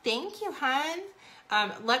know. Thank you, hun.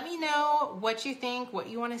 Let me know what you think, what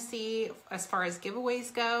you wanna see as far as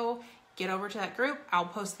giveaways go. Get over to that group. I'll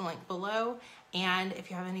post the link below. And if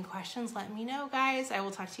you have any questions, let me know, guys. I will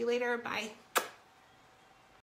talk to you later. Bye.